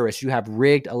domestic terrorists. You have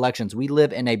rigged elections. We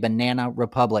live in a banana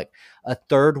republic, a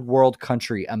third world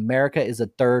country. America is a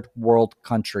third world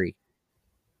country.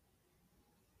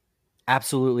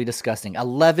 Absolutely disgusting.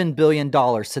 $11 billion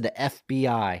to the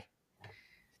FBI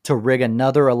to rig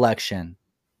another election.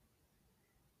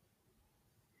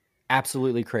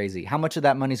 Absolutely crazy. How much of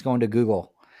that money is going to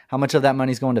Google? How much of that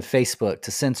money is going to Facebook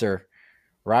to censor,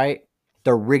 right?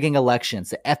 They're rigging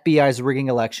elections. The FBI is rigging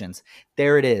elections.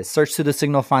 There it is. Search through the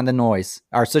signal, find the noise.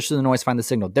 Or search through the noise, find the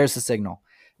signal. There's the signal.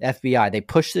 The FBI. They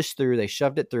pushed this through. They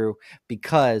shoved it through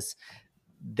because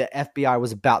the FBI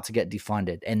was about to get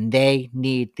defunded, and they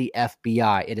need the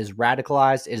FBI. It is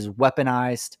radicalized, it is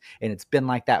weaponized, and it's been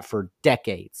like that for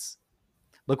decades.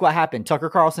 Look what happened.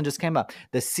 Tucker Carlson just came up.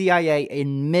 The CIA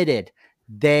admitted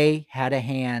they had a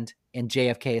hand in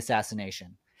JFK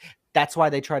assassination. That's why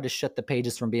they tried to shut the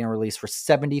pages from being released for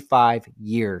 75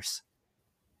 years.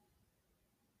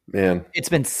 Man, it's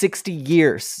been 60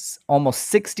 years, almost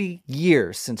 60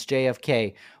 years since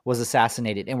JFK was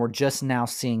assassinated, and we're just now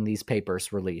seeing these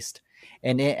papers released.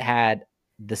 And it had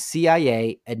the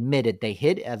CIA admitted they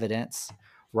hid evidence,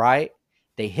 right?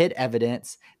 They hid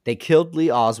evidence. They killed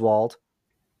Lee Oswald.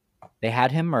 They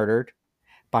had him murdered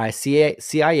by a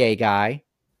CIA guy.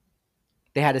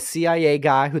 They had a CIA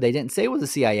guy who they didn't say was a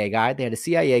CIA guy. They had a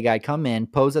CIA guy come in,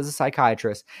 pose as a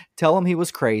psychiatrist, tell him he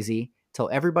was crazy, tell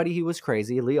everybody he was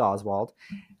crazy, Lee Oswald,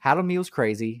 had him he was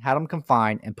crazy, had him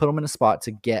confined, and put him in a spot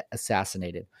to get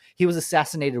assassinated. He was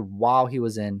assassinated while he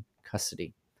was in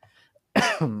custody.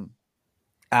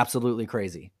 Absolutely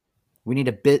crazy. We need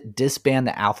to disband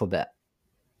the alphabet.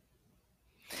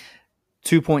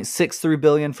 $2.63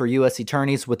 billion for U.S.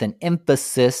 attorneys with an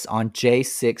emphasis on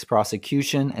J6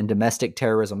 prosecution and domestic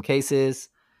terrorism cases,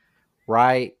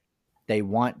 right?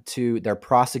 They're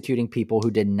prosecuting people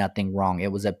who did nothing wrong.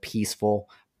 It was a peaceful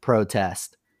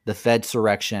protest. The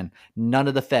Fedsurrection. None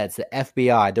of the feds, the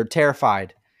FBI, they're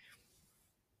terrified.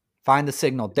 Find the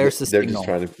signal. There's the signal.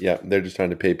 They're just trying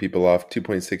to pay people off.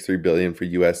 $2.63 billion for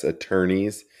U.S.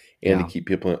 attorneys and to keep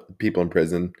people in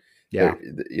prison. Yeah.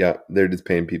 They're just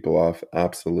paying people off.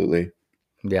 Absolutely.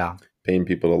 Yeah. Paying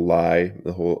people to lie,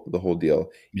 the whole deal.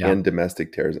 Yeah. And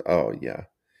domestic terrorism. Oh yeah.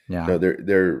 Yeah. No,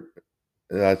 they're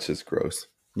that's just gross.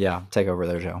 Yeah. Take over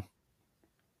there, Joe.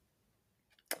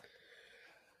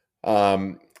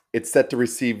 It's set to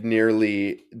receive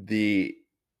nearly the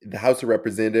House of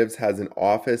Representatives has an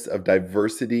Office of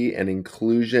Diversity and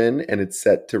Inclusion, and it's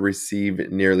set to receive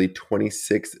nearly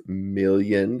 $26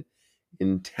 million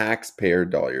in taxpayer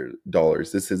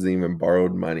dollars. This isn't even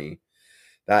borrowed money.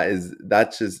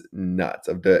 That's just nuts.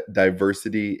 Of the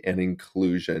diversity and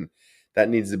inclusion, that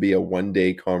needs to be a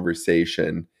one-day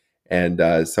conversation,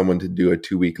 and someone to do a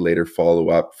 2-week later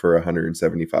follow-up for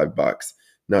 $175,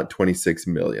 not $26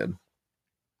 million.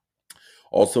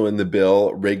 Also in the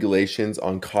bill, regulations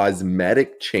on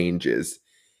cosmetic changes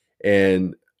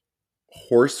and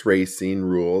horse racing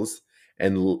rules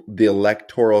and the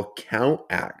Electoral Count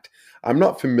Act. I'm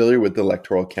not familiar with the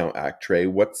Electoral Count Act, Trey.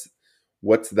 What's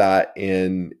that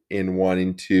in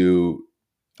wanting to?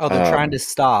 Oh, they're trying to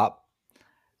stop.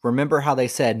 Remember how they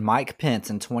said Mike Pence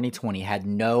in 2020 had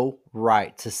no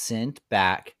right to send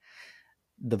back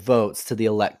the votes to the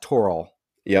electoral.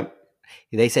 Yep.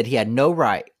 They said he had no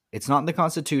right. It's not in the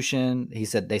Constitution. They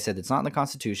said it's not in the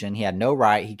Constitution. He had no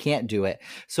right. He can't do it.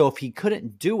 So if he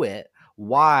couldn't do it,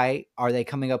 why are they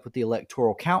coming up with the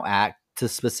Electoral Count Act to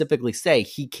specifically say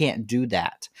he can't do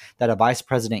that a vice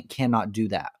president cannot do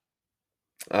that?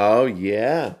 Oh,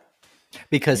 yeah.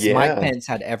 Because Mike Pence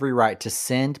had every right to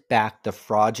send back the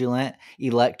fraudulent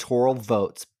electoral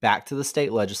votes back to the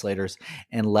state legislators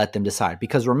and let them decide.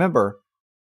 Because remember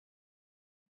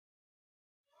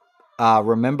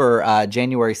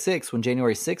January 6th, when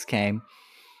January 6th came,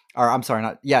 when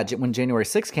January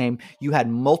 6th came, you had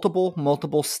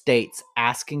multiple states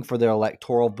asking for their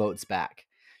electoral votes back.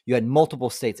 You had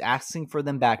multiple states asking for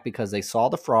them back because they saw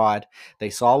the fraud, they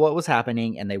saw what was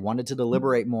happening, and they wanted to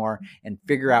deliberate more and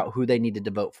figure out who they needed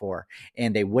to vote for.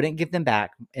 And they wouldn't give them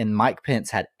back, and Mike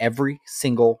Pence had every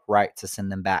single right to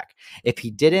send them back. If he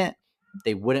didn't,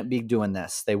 they wouldn't be doing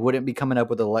this. They wouldn't be coming up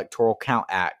with the Electoral Count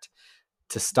Act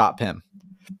to stop him.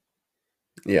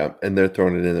 Yeah, and they're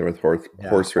throwing it in there with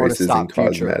horse races and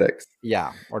cosmetics.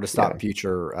 Or to stop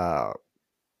future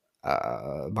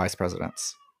vice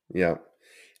presidents. Yeah.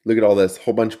 Look at all this,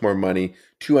 whole bunch more money,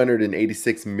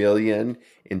 286 million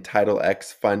in Title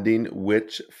X funding,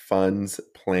 which funds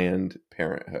Planned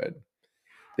Parenthood.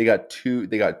 They got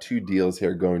two deals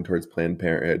here going towards Planned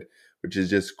Parenthood, which is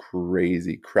just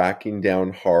crazy. Cracking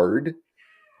down hard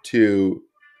to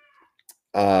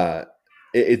uh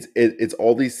it's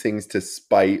all these things to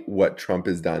spite what Trump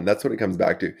has done. That's what it comes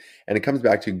back to. And it comes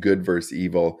back to good versus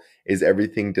evil, is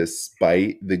everything to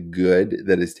spite the good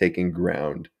that is taking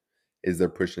ground, is they're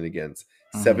pushing against.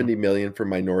 70 million for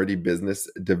minority business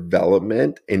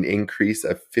development, an increase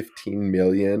of 15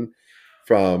 million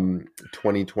from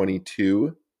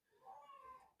 2022.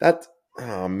 That's,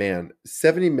 oh man,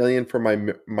 70 million for my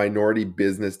minority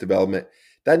business development.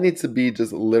 That needs to be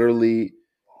just literally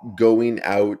going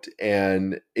out,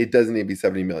 and it doesn't need to be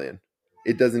 70 million.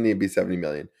 It doesn't need to be 70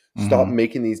 million. Stop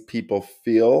making these people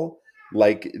feel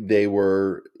like they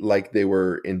were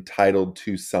entitled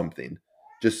to something.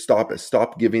 Just stop it.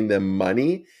 Stop giving them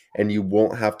money, and you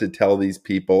won't have to tell these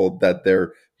people that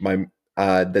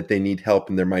that they need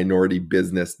help in their minority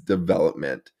business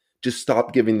development. Just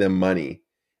stop giving them money,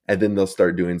 and then they'll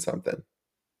start doing something.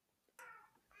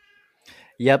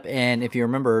 Yep, and if you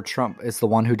remember, Trump is the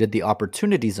one who did the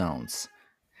opportunity zones.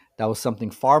 That was something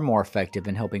far more effective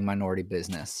in helping minority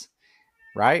business,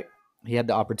 right? He had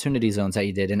the opportunity zones that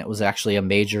he did, and it was actually a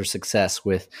major success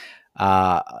with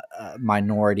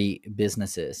minority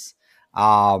businesses.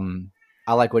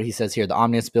 I like what he says here. The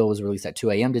omnibus bill was released at 2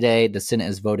 a.m. today. The Senate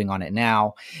is voting on it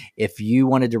now. If you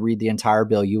wanted to read the entire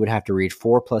bill, you would have to read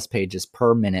 4+ pages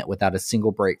per minute without a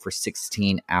single break for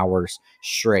 16 hours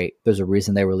straight. There's a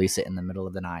reason they release it in the middle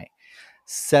of the night.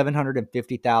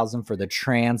 $750,000 for the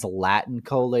Trans Latin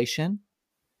Coalition.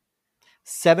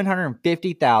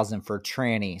 $750,000 for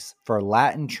trannies, for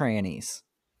Latin trannies.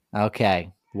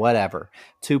 Okay, whatever.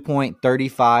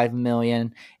 $2.35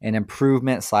 million in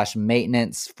improvement /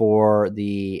 maintenance for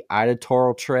the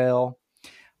Iditarod Trail.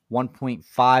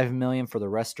 $1.5 million for the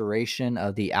restoration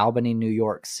of the Albany, New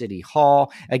York City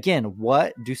Hall. Again,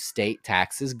 what do state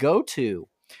taxes go to?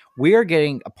 We are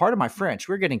getting, a part of my French,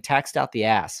 we're getting taxed out the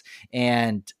ass.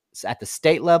 And at the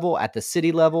state level, at the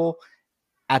city level,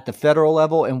 at the federal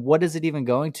level, and what is it even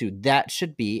going to? That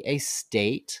should be a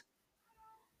state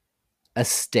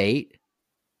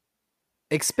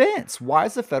expense. Why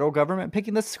is the federal government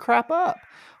picking this crap up?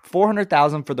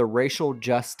 $400,000 for the Racial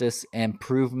Justice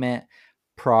Improvement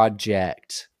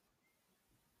Project.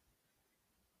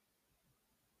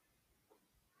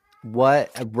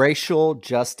 What? Racial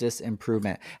justice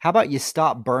improvement. How about you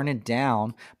stop burning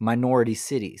down minority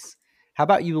cities? How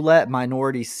about you let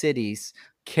minority cities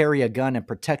carry a gun and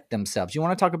protect themselves? You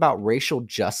want to talk about racial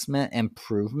adjustment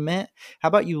improvement? How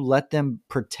about you let them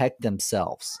protect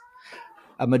themselves?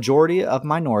 A majority of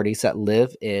minorities that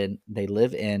live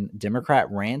in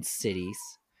Democrat-ran cities,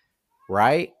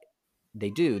 right?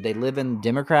 They do. They live in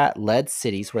Democrat-led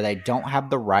cities where they don't have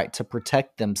the right to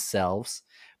protect themselves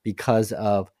because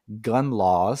of gun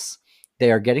laws.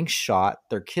 They are getting shot.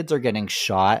 Their kids are getting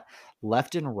shot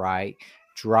left and right.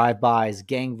 Drive-bys,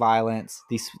 gang violence.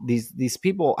 These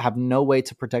people have no way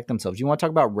to protect themselves. You want to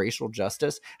talk about racial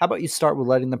justice? How about you start with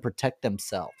letting them protect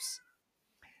themselves?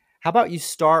 How about you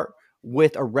start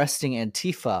with arresting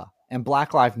Antifa and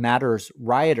Black Lives Matters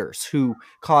rioters who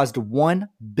caused $1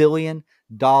 billion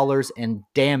in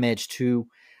damage to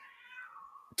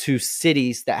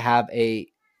cities that have a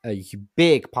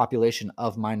big population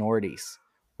of minorities,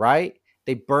 right?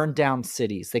 They burned down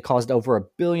cities. They caused over $1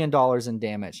 billion in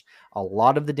damage. A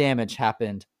lot of the damage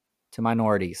happened to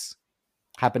minorities,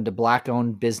 happened to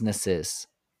Black-owned businesses.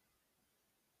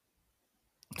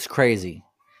 It's crazy.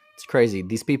 It's crazy.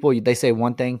 These people, they say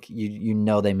one thing, you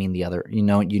know they mean the other. You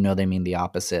know they mean the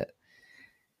opposite.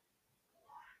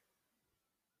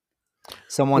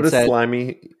 Someone said,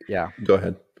 slimy. Yeah. Go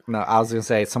ahead. No, I was going to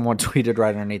say, someone tweeted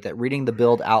right underneath it, reading the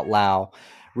bill out loud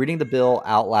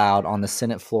on the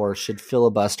Senate floor should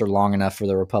filibuster long enough for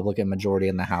the Republican majority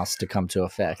in the House to come to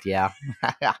effect. Yeah.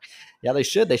 Yeah, they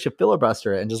should. They should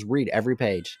filibuster it and just read every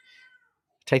page.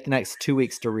 Take the next 2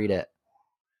 weeks to read it.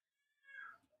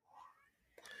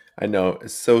 I know.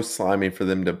 It's so slimy for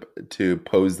them to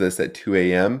pose this at 2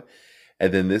 a.m.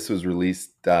 And then this was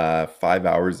released 5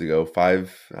 hours ago.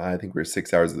 I think we're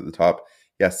 6 hours at the top.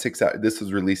 Yeah, 6 hours. This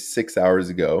was released 6 hours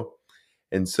ago.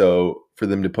 And so for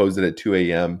them to pose it at 2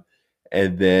 a.m.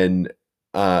 and then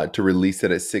to release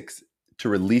it at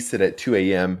 2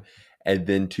 a.m. and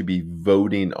then to be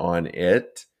voting on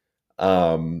it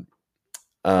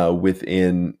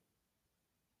within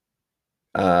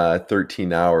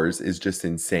 13 hours is just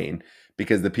insane,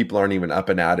 because the people aren't even up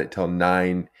and at it till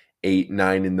 9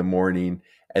 in the morning,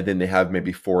 and then they have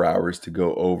maybe 4 hours to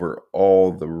go over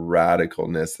all the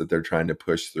radicalness that they're trying to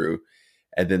push through.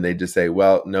 And then they just say,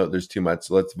 well, no, there's too much.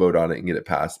 Let's vote on it and get it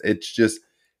passed.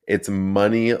 It's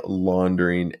money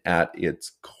laundering at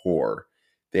its core.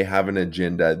 They have an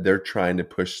agenda. They're trying to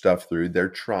push stuff through. They're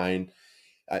trying,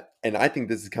 and I think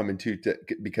this is coming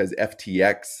because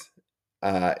FTX,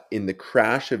 in the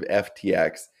crash of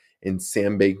FTX and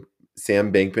Sam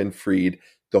Bankman-Fried,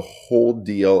 the whole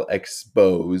deal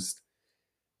exposed.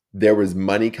 There was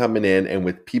money coming in, and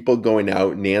with people going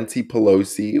out, Nancy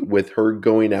Pelosi, with her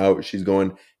going out, she's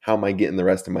going, how am I getting the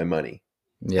rest of my money?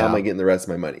 How am I getting the rest of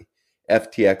my money?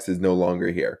 FTX is no longer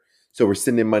here. So we're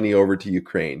sending money over to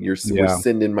Ukraine. We're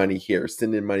sending money here,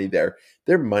 sending money there.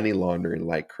 They're money laundering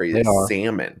like crazy.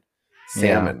 Salmon.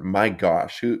 Yeah. My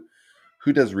gosh.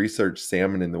 Who does research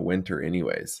salmon in the winter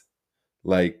anyways?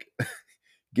 Like,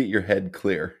 get your head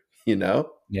clear, you know?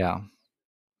 Yeah.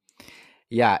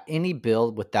 Yeah, any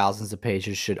bill with thousands of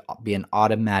pages should be an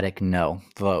automatic no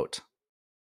vote.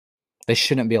 They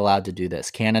shouldn't be allowed to do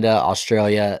this. Canada,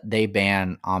 Australia, they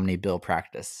ban omni-bill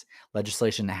practice.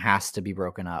 Legislation has to be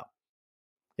broken up.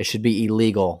 It should be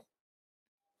illegal.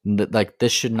 Like,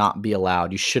 this should not be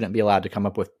allowed. You shouldn't be allowed to come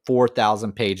up with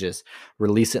 4,000 pages,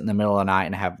 release it in the middle of the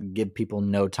night, and give people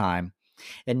no time,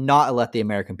 and not let the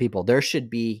American people. It should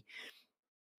be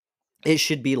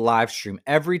live streamed.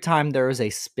 Every time there is a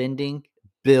spending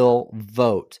bill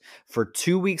vote for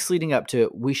 2 weeks leading up to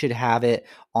it, we should have it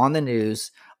on the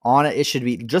news. It should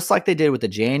be just like they did with the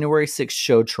January 6th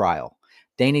show trial.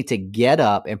 They need to get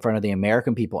up in front of the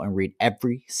American people and read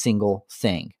every single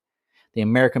thing. The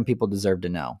American people deserve to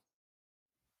know.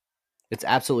 It's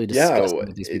absolutely disgusting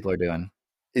what these people are doing.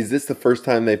 Is this the first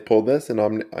time they pulled this, an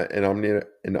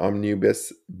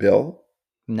omnibus bill?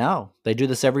 No, they do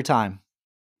this every time.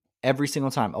 Every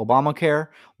single time. Obamacare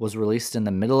was released in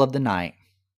the middle of the night.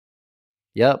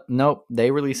 Yep. Nope. They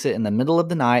release it in the middle of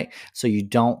the night, so you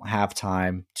don't have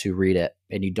time to read it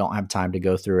and you don't have time to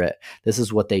go through it. This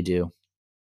is what they do.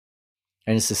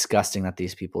 And it's disgusting that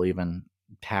these people even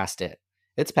passed it.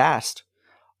 It's passed.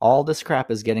 All this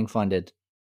crap is getting funded.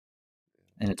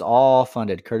 And it's all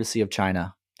funded courtesy of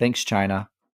China. Thanks, China.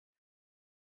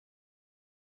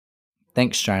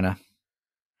 Thanks, China.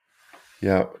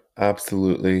 Yeah,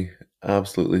 absolutely.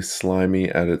 Absolutely slimy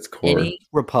at its core. Any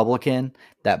Republican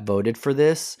that voted for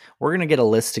this, we're going to get a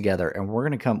list together, and we're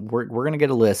going to get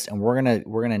a list, and we're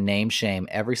going to name shame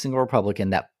every single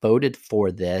Republican that voted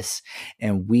for this,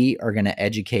 and we are going to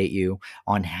educate you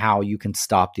on how you can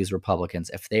stop these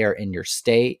Republicans. If they are in your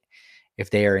state, if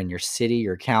they are in your city,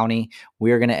 your county,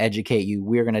 we are going to educate you.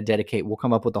 We are going to we'll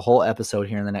come up with a whole episode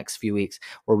here in the next few weeks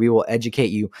where we will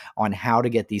educate you on how to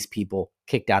get these people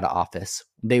kicked out of office.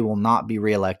 They will not be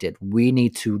reelected. We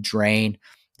need to drain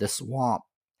the swamp.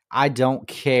 I don't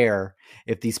care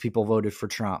if these people voted for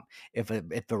Trump. If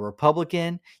a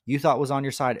Republican you thought was on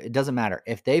your side, it doesn't matter.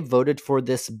 If they voted for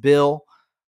this bill,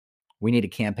 we need to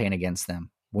campaign against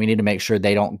them. We need to make sure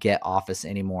they don't get office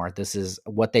anymore. This is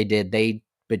what they did. They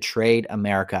betrayed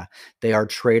America. They are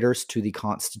traitors to the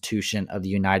Constitution of the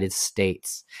United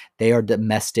States. They are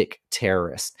domestic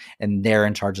terrorists, and they're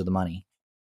in charge of the money.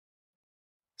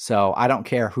 So I don't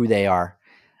care who they are.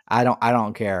 I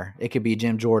don't care. It could be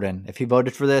Jim Jordan. If he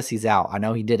voted for this, he's out. I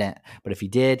know he didn't, but if he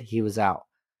did, he was out.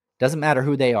 Doesn't matter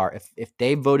who they are. If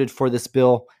they voted for this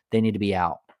bill, they need to be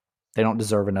out. They don't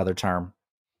deserve another term.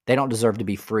 They don't deserve to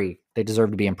be free. They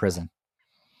deserve to be in prison.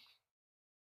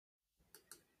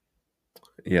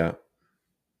 Yeah.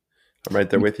 I'm right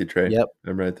there with you, Trey. Yep.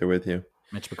 I'm right there with you.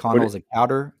 Mitch McConnell is a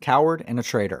coward and a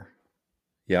traitor.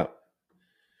 Yeah.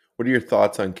 What are your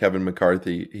thoughts on Kevin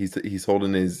McCarthy? He's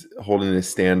holding his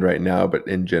stand right now, but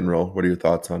in general, what are your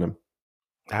thoughts on him?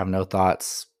 I have no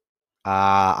thoughts.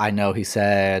 I know he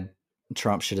said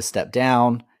Trump should have stepped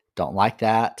down. Don't like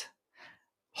that.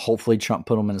 Hopefully Trump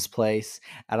put him in his place.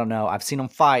 I don't know. I've seen him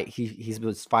fight. He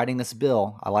was fighting this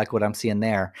bill. I like what I'm seeing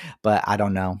there, but I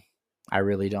don't know. I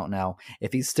really don't know.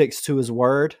 If he sticks to his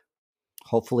word,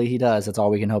 hopefully he does. That's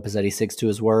all we can hope, is that he sticks to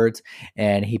his words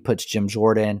and he puts Jim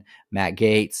Jordan, Matt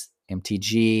Gaetz,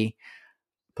 MTG,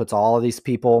 puts all of these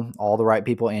people, all the right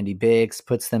people, Andy Biggs,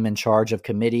 puts them in charge of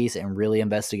committees and really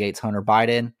investigates Hunter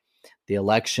Biden, the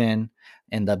election,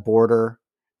 and the border,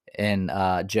 and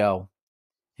Joe.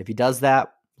 If he does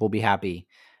that, we'll be happy.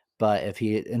 But if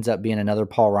he ends up being another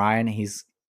Paul Ryan, he's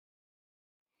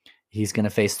going to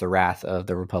face the wrath of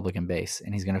the Republican base,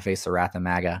 and he's going to face the wrath of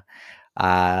MAGA.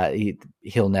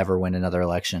 He'll never win another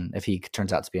election if he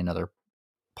turns out to be another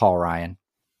Paul Ryan.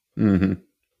 Mm-hmm.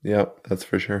 Yeah, that's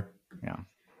for sure. Yeah.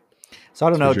 So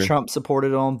I don't know. Sure. Trump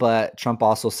supported him, but Trump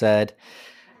also said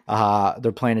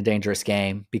They're playing a dangerous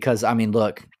game because, I mean,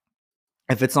 look,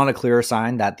 if it's not a clear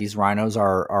sign that these rhinos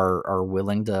are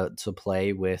willing to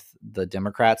play with the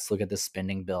Democrats, look at this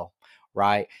spending bill,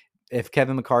 right? If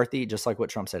Kevin McCarthy, just like what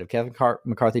Trump said, if Kevin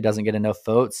McCarthy doesn't get enough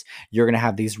votes, you're going to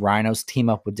have these rhinos team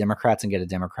up with Democrats and get a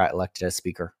Democrat elected as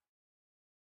speaker.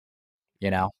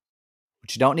 But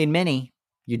you don't need many.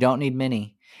 You don't need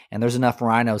many. And there's enough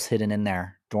rhinos hidden in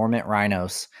there, dormant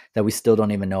rhinos that we still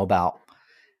don't even know about,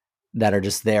 that are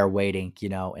just there waiting,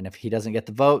 and if he doesn't get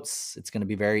the votes, it's going to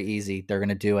be very easy. They're going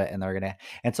to do it,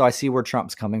 and so I see where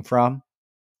Trump's coming from.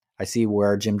 I see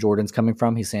where Jim Jordan's coming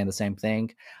from. He's saying the same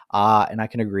thing. And I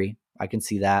can agree. I can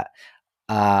see that.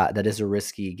 That is a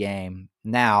risky game.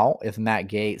 Now, if Matt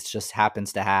Gaetz just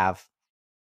happens to have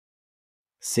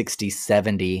 60,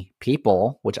 70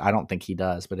 people, which I don't think he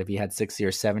does, but if he had 60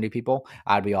 or 70 people,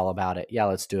 I'd be all about it. Yeah,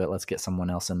 let's do it. Let's get someone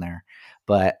else in there.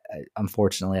 But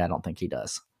unfortunately, I don't think he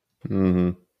does.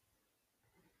 Mm-hmm.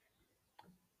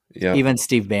 Yeah. Even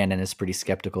Steve Bannon is pretty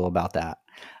skeptical about that.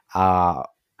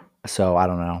 So I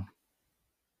don't know.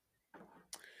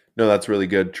 No, that's really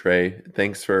good, Trey.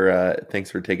 Thanks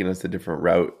for taking us a different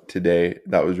route today.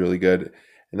 That was really good.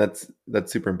 And that's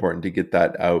super important to get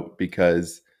that out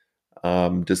because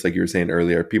just like you were saying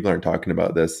earlier, people aren't talking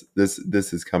about this. This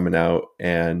is coming out,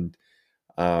 and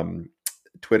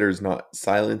Twitter's not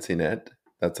silencing it.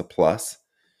 That's a plus.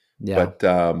 Yeah.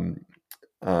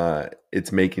 But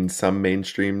it's making some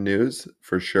mainstream news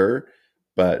for sure,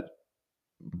 but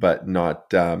not.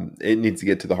 It needs to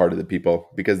get to the heart of the people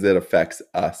because it affects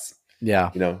us.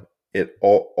 Yeah. It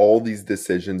all these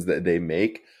decisions that they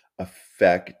make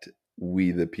affect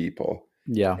we the people.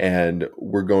 Yeah. And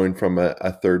we're going from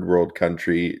a third world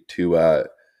country to a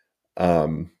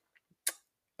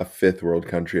fifth world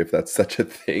country, if that's such a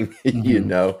thing.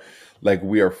 Mm-hmm. Like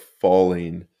we are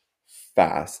falling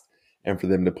fast. And for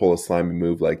them to pull a slimy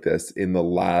move like this in the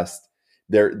last,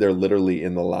 they're literally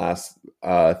in the last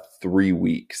 3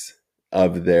 weeks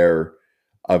of their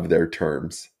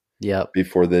terms. Yep.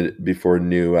 Before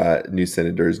new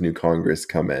senators, new Congress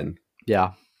come in.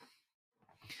 Yeah.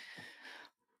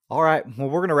 All right. Well,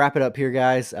 we're going to wrap it up here,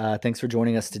 guys. Thanks for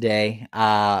joining us today.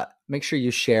 Make sure you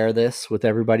share this with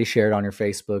everybody. Share it on your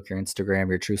Facebook, your Instagram,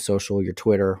 your Truth Social, your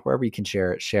Twitter, wherever you can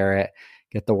share it. Share it.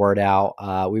 Get the word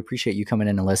out. We appreciate you coming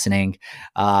in and listening.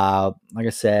 Like I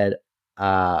said,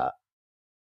 we're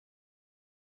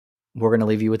going to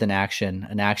leave you with an action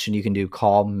you can do.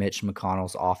 Call Mitch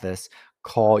McConnell's office.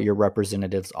 Call your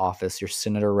representative's office, your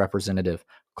senator representative.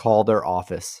 Call their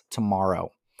office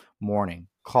tomorrow morning.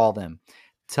 Call them.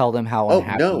 Tell them how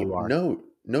unhappy you are.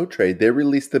 No, Trey. They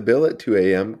released the bill at 2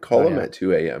 a.m. Call them at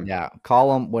 2 a.m. Yeah,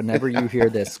 call them whenever you hear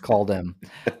this. Call them.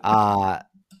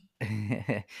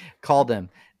 Call them.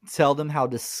 Tell them how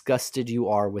disgusted you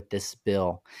are with this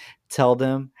bill. Tell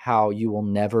them how you will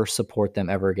never support them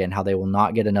ever again, how they will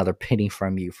not get another penny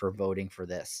from you for voting for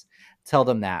this. Tell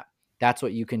them that. That's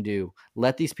what you can do.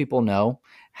 Let these people know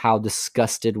how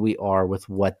disgusted we are with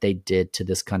what they did to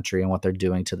this country and what they're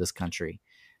doing to this country.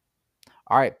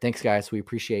 All right. Thanks, guys. We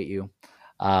appreciate you.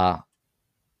 Heading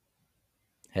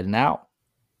out.